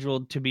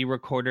scheduled to be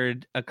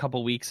recorded a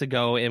couple weeks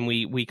ago, and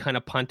we kind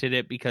of punted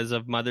it because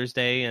of Mother's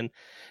Day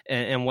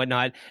and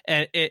whatnot.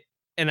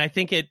 And I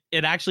think it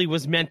actually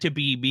was meant to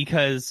be,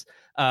 because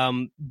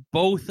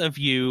both of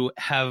you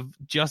have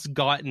just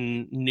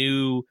gotten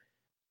new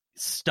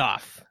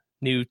stuff,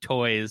 new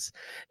toys,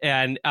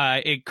 and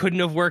it couldn't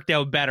have worked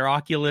out better.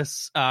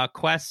 Oculus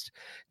Quest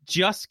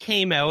just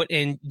came out,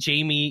 and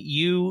Jamie,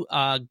 you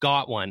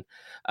got one,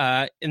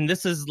 and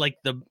this is like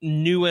the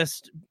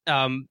newest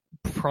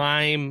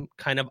prime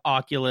kind of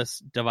Oculus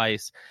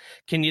device.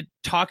 Can you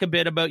talk a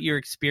bit about your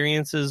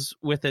experiences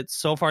with it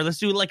so far? Let's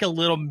do like a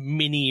little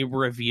mini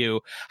review.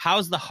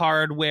 How's the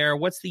hardware?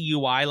 What's the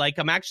UI like?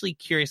 I'm actually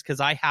curious because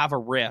I have a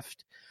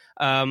Rift.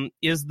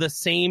 Is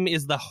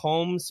the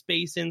home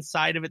space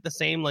inside of it the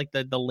same, like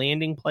the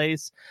landing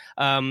place?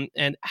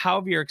 And how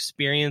have your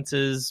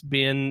experiences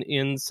been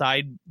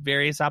inside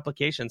various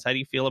applications? How do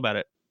you feel about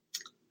it?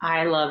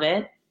 I love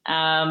it.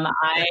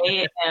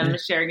 I am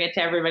sharing it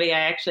to everybody.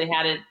 I actually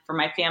had it for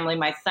my family.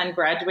 My son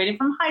graduated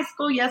from high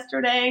school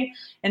yesterday.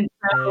 And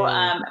so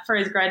for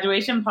his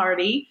graduation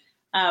party,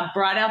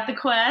 brought out the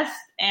Quest,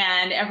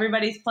 and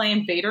everybody's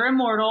playing Vader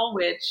Immortal,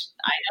 which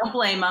I don't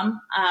blame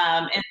them.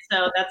 And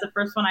so that's the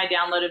first one I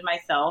downloaded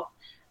myself.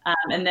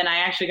 And then I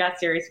actually got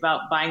serious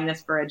about buying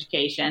this for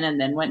education, and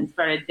then went and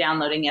started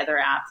downloading other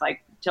apps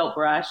like Tilt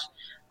Brush.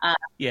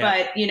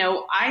 But,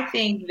 I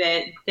think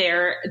that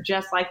they're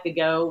just like the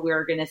Go.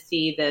 We're going to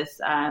see this,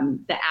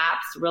 the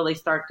apps really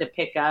start to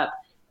pick up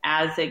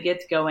as it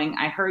gets going.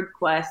 I heard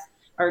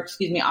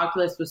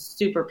Oculus was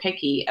super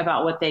picky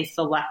about what they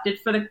selected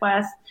for the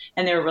Quest,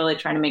 and they were really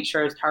trying to make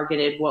sure it was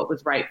targeted what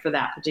was right for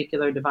that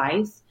particular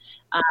device.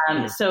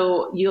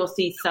 So you'll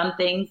see some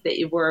things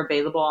that were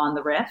available on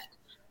the Rift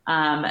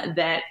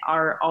that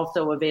are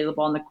also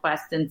available on the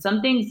Quest, and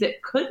some things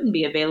that couldn't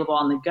be available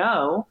on the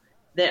Go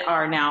that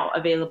are now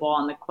available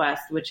on the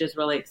Quest, which is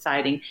really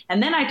exciting.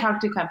 And then I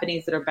talked to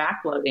companies that are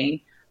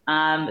backloading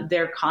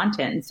their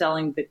content and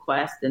selling the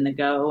Quest and the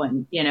Go,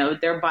 and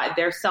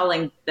they're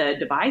selling the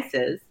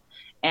devices,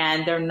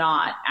 and they're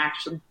not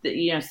actually,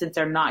 since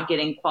they're not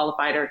getting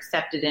qualified or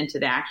accepted into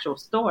the actual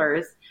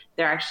stores,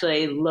 they're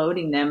actually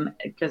loading them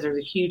because there's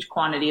a huge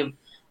quantity of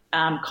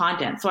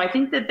content. So I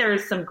think that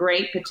there's some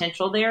great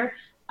potential there.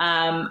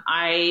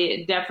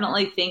 I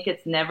definitely think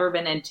it's never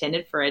been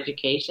intended for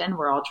education.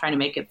 We're all trying to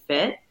make it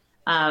fit.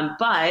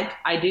 But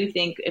I do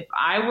think if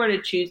I were to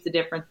choose the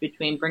difference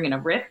between bringing a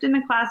Rift in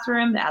the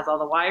classroom that has all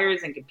the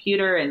wires and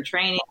computer and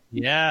training,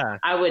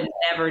 I would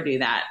never do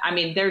that. I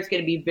mean, there's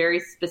going to be very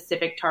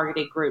specific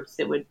targeted groups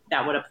that would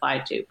apply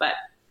to. But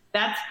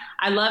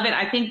I love it.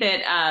 I think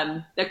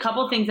that a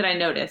couple things that I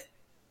noticed,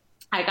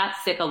 I got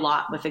sick a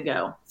lot with the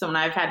Go. So when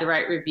I've had to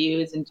write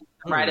reviews and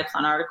write-ups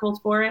on articles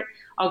for it,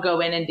 I'll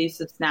go in and do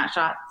some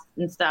snapshots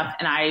and stuff.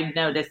 And I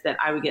noticed that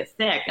I would get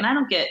sick, and I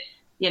don't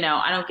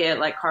get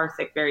like car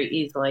sick very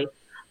easily.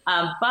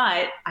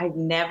 But I've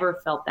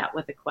never felt that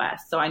with the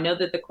Quest. So I know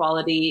that the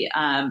quality,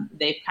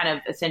 they've kind of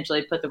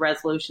essentially put the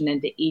resolution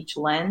into each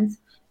lens.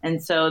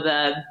 And so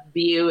the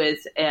view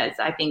is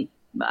I think,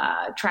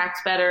 tracks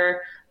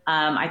better.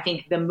 I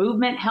think the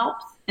movement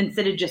helps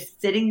instead of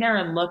just sitting there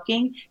and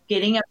looking,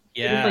 getting up,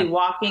 physically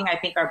walking. I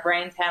think our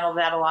brains handle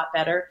that a lot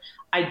better.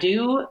 I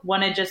do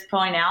want to just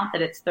point out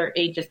that it's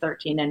ages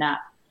 13 and up.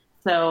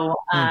 So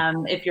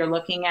if you're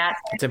looking at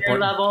secondary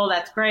level,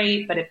 that's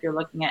great. But if you're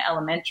looking at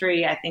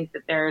elementary, I think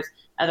that there's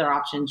other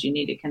options you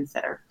need to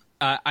consider.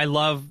 I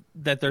love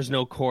that there's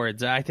no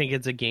cords. I think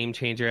it's a game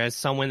changer as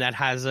someone that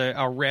has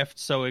a Rift,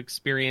 so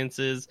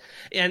experiences.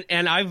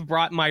 And I've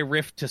brought my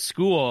Rift to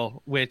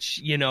school,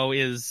 which,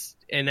 is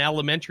in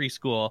elementary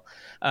school.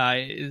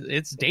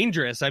 It's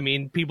dangerous. I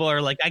mean, people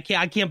are like,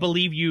 I can't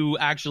believe you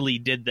actually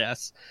did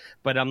this.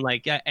 But I'm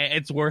like,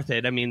 it's worth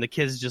it. I mean, the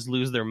kids just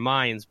lose their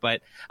minds.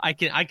 But I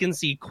can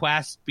see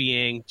Quest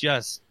being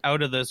just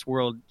out of this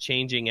world,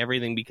 changing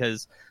everything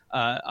because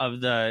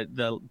of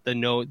the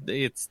note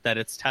it's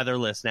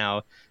tetherless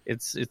now.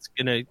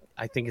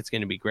 I think it's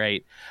gonna be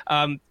great.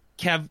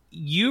 Kev,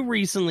 you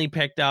recently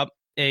picked up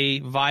a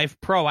Vive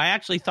Pro. I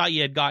actually thought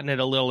you had gotten it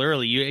a little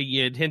early.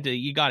 You had hinted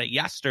you got it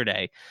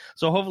yesterday,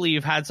 so hopefully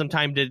you've had some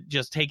time to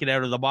just take it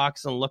out of the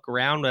box and look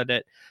around at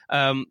it.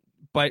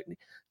 But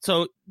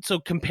so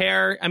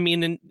compare. I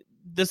mean, and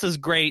this is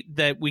great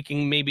that we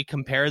can maybe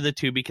compare the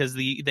two because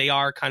they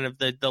are kind of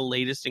the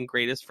latest and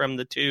greatest from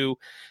the two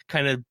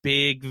kind of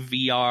big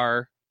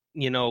VR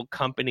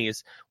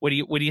companies. What do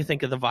you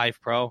think of the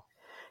Vive Pro?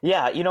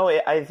 Yeah,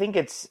 I think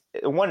it's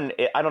one.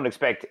 I don't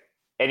expect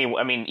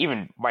anyone. I mean,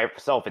 even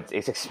myself,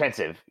 it's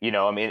expensive.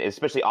 I mean,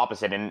 especially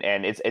opposite,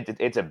 and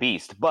it's a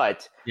beast.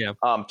 But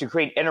to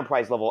create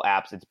enterprise level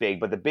apps, it's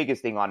big. But the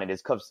biggest thing on it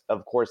is,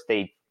 of course,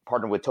 they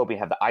partner with Toby and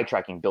have the eye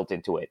tracking built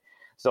into it.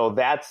 So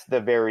that's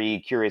the very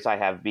curious I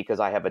have, because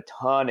I have a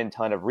ton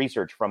of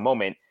research from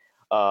Moment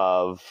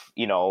of,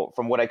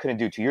 from what I couldn't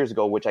do 2 years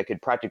ago, which I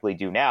could practically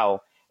do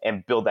now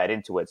and build that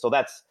into it. So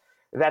that's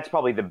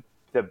probably the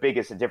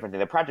biggest and different thing.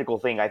 The practical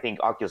thing, I think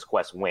Oculus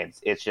Quest wins.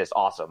 It's just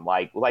awesome.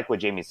 Like what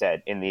Jamie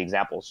said in the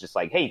example, it's just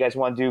like, hey, you guys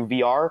want to do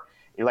VR?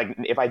 Like,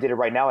 if I did it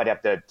right now, I'd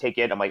have to take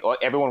it. I'm like, oh,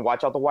 everyone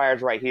watch out the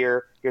wires right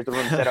here. Here's the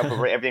room set up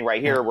for everything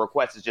right here. Where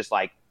Quest is just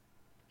like,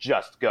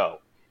 just go.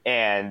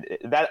 And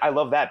that, I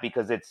love that,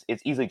 because it's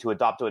easy to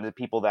adopt to it to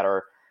people that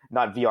are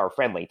not VR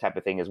friendly type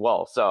of thing as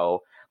well.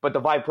 So, but the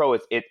Vive Pro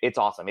it's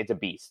awesome. It's a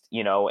beast,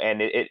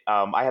 and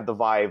I have the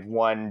Vive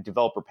 1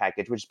 developer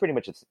package, which is pretty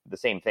much the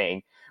same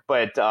thing.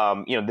 But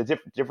the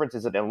difference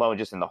isn't alone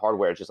just in the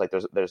hardware. It's just like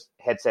there's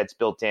headsets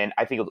built in.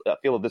 I feel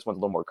this one's a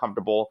little more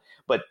comfortable.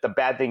 But the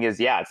bad thing is,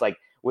 it's like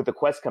with the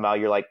Quest come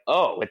out, you're like,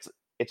 oh,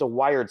 it's a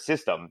wired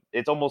system.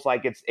 It's almost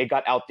like it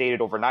got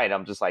outdated overnight.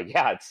 I'm just like,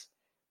 it's.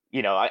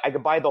 I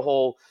could buy the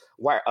whole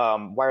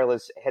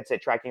wireless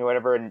headset tracking or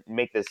whatever and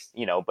make this,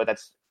 but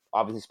that's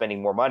obviously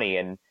spending more money.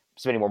 And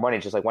spending more money,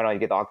 it's just like, why don't you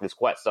get the Oculus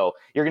Quest? So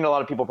you're getting a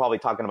lot of people probably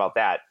talking about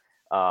that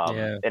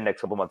in the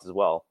next couple months as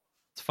well.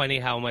 It's funny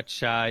how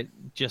much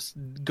just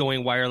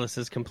going wireless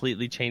has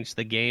completely changed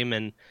the game,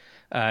 and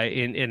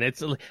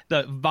it's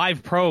the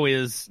Vive Pro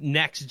is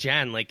next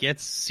gen, like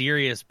it's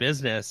serious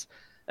business,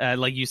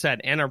 like you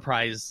said,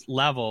 enterprise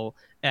level,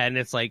 and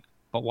it's like,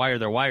 but why are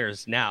there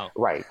wires now?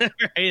 Right.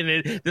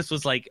 And this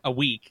was like a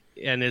week,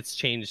 and it's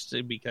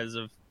changed because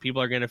of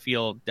people are going to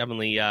feel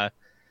definitely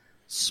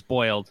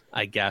spoiled,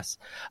 I guess.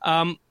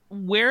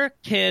 Where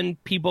can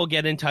people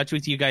get in touch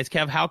with you guys?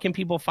 Kev, how can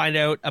people find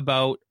out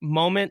about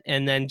Moment?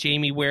 And then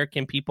Jamie, where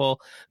can people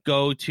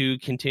go to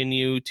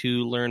continue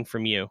to learn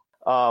from you?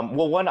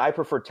 Well, one, I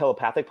prefer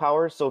telepathic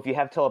powers. So if you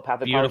have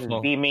telepathic powers,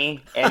 be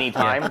me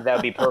anytime. That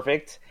would be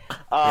perfect.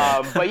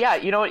 But yeah,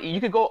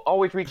 you could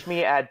always reach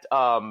me at,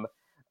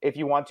 if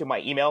you want to, my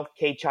email,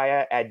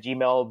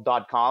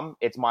 kchaya@gmail.com.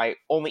 It's my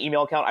only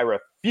email account. I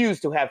refuse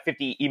to have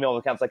 50 email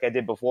accounts like I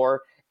did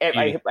before.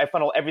 I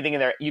funnel everything in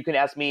there. You can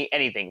ask me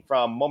anything,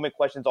 from Moment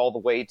questions all the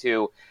way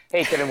to,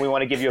 hey, Kevin, we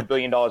want to give you $1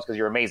 billion because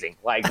you're amazing.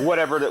 Like,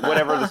 whatever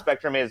the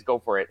spectrum is, go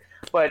for it.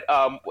 But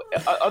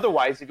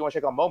otherwise, if you want to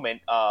check out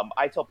Moment,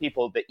 I tell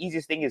people the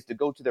easiest thing is to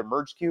go to their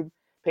MergeCube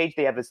page.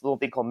 They have this little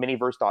thing called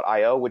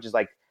Miniverse.io, which is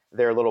like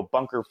their little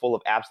bunker full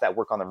of apps that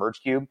work on the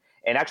MergeCube.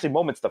 And actually,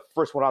 Moment's the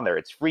first one on there.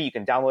 It's free. You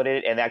can download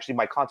it. And actually,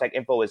 my contact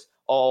info is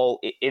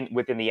all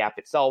within the app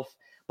itself.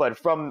 But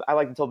I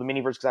like to tell the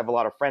Miniverse because I have a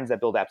lot of friends that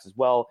build apps as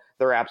well.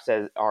 Their apps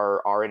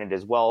are in it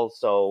as well.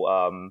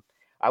 So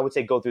I would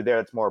say go through there.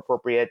 It's more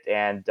appropriate.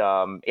 And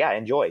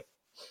enjoy.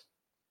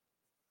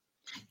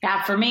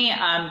 Yeah, for me,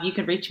 you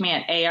can reach me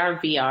at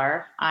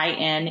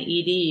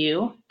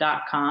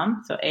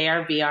arvrinedu.com. So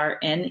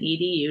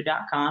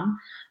arvrinedu.com.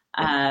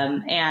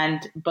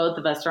 And both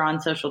of us are on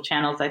social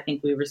channels. I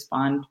think we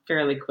respond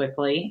fairly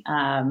quickly.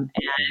 And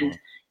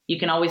you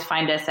can always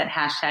find us at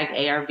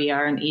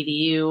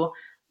 #ARVRandEDU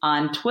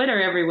on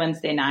Twitter every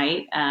Wednesday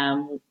night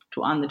on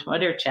the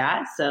Twitter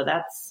chat. So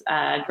that's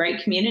a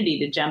great community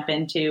to jump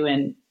into,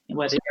 and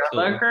whether you're a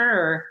lurker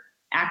or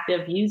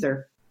active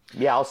user.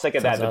 Yeah, I'll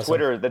second that. The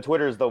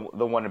Twitter is the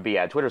one to be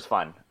at. Twitter's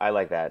fun. I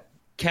like that.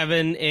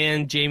 Kevin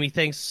and Jamie,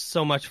 thanks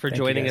so much for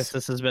joining us.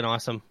 This has been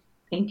awesome.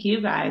 Thank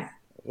you, guys.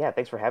 Yeah,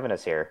 thanks for having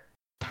us here.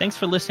 Thanks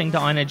for listening to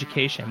On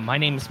Education. My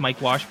name is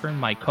Mike Washburn.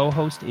 My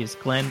co-host is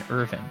Glenn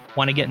Irvin.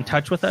 Want to get in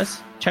touch with us?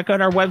 Check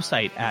out our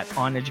website at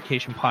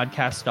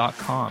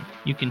oneducationpodcast.com.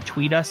 You can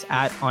tweet us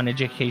at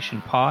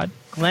oneducationpod.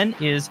 Glenn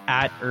is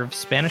at Irv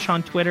Spanish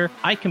on Twitter.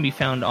 I can be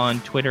found on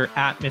Twitter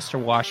at Mr.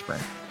 Washburn.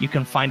 You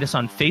can find us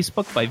on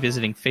Facebook by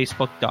visiting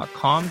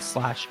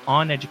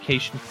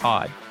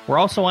facebook.com/oneducationpod. We're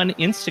also on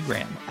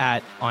Instagram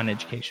at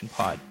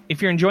oneducationpod.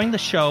 If you're enjoying the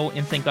show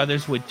and think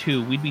others would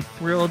too, we'd be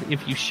thrilled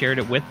if you shared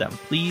it with them.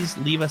 Please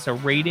leave us a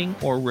rating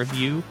or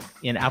review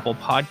in Apple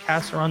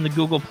Podcasts or on the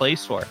Google Play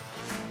Store.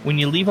 When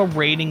you leave a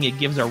rating, it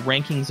gives our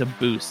rankings a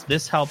boost.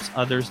 This helps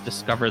others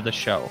discover the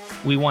show.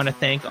 We want to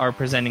thank our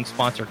presenting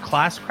sponsor,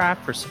 Classcraft,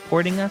 for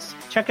supporting us.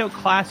 Check out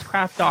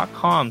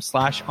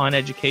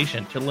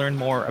classcraft.com/oneducation to learn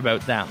more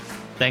about them.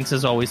 Thanks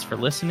as always for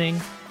listening.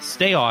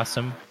 Stay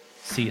awesome.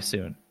 See you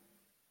soon.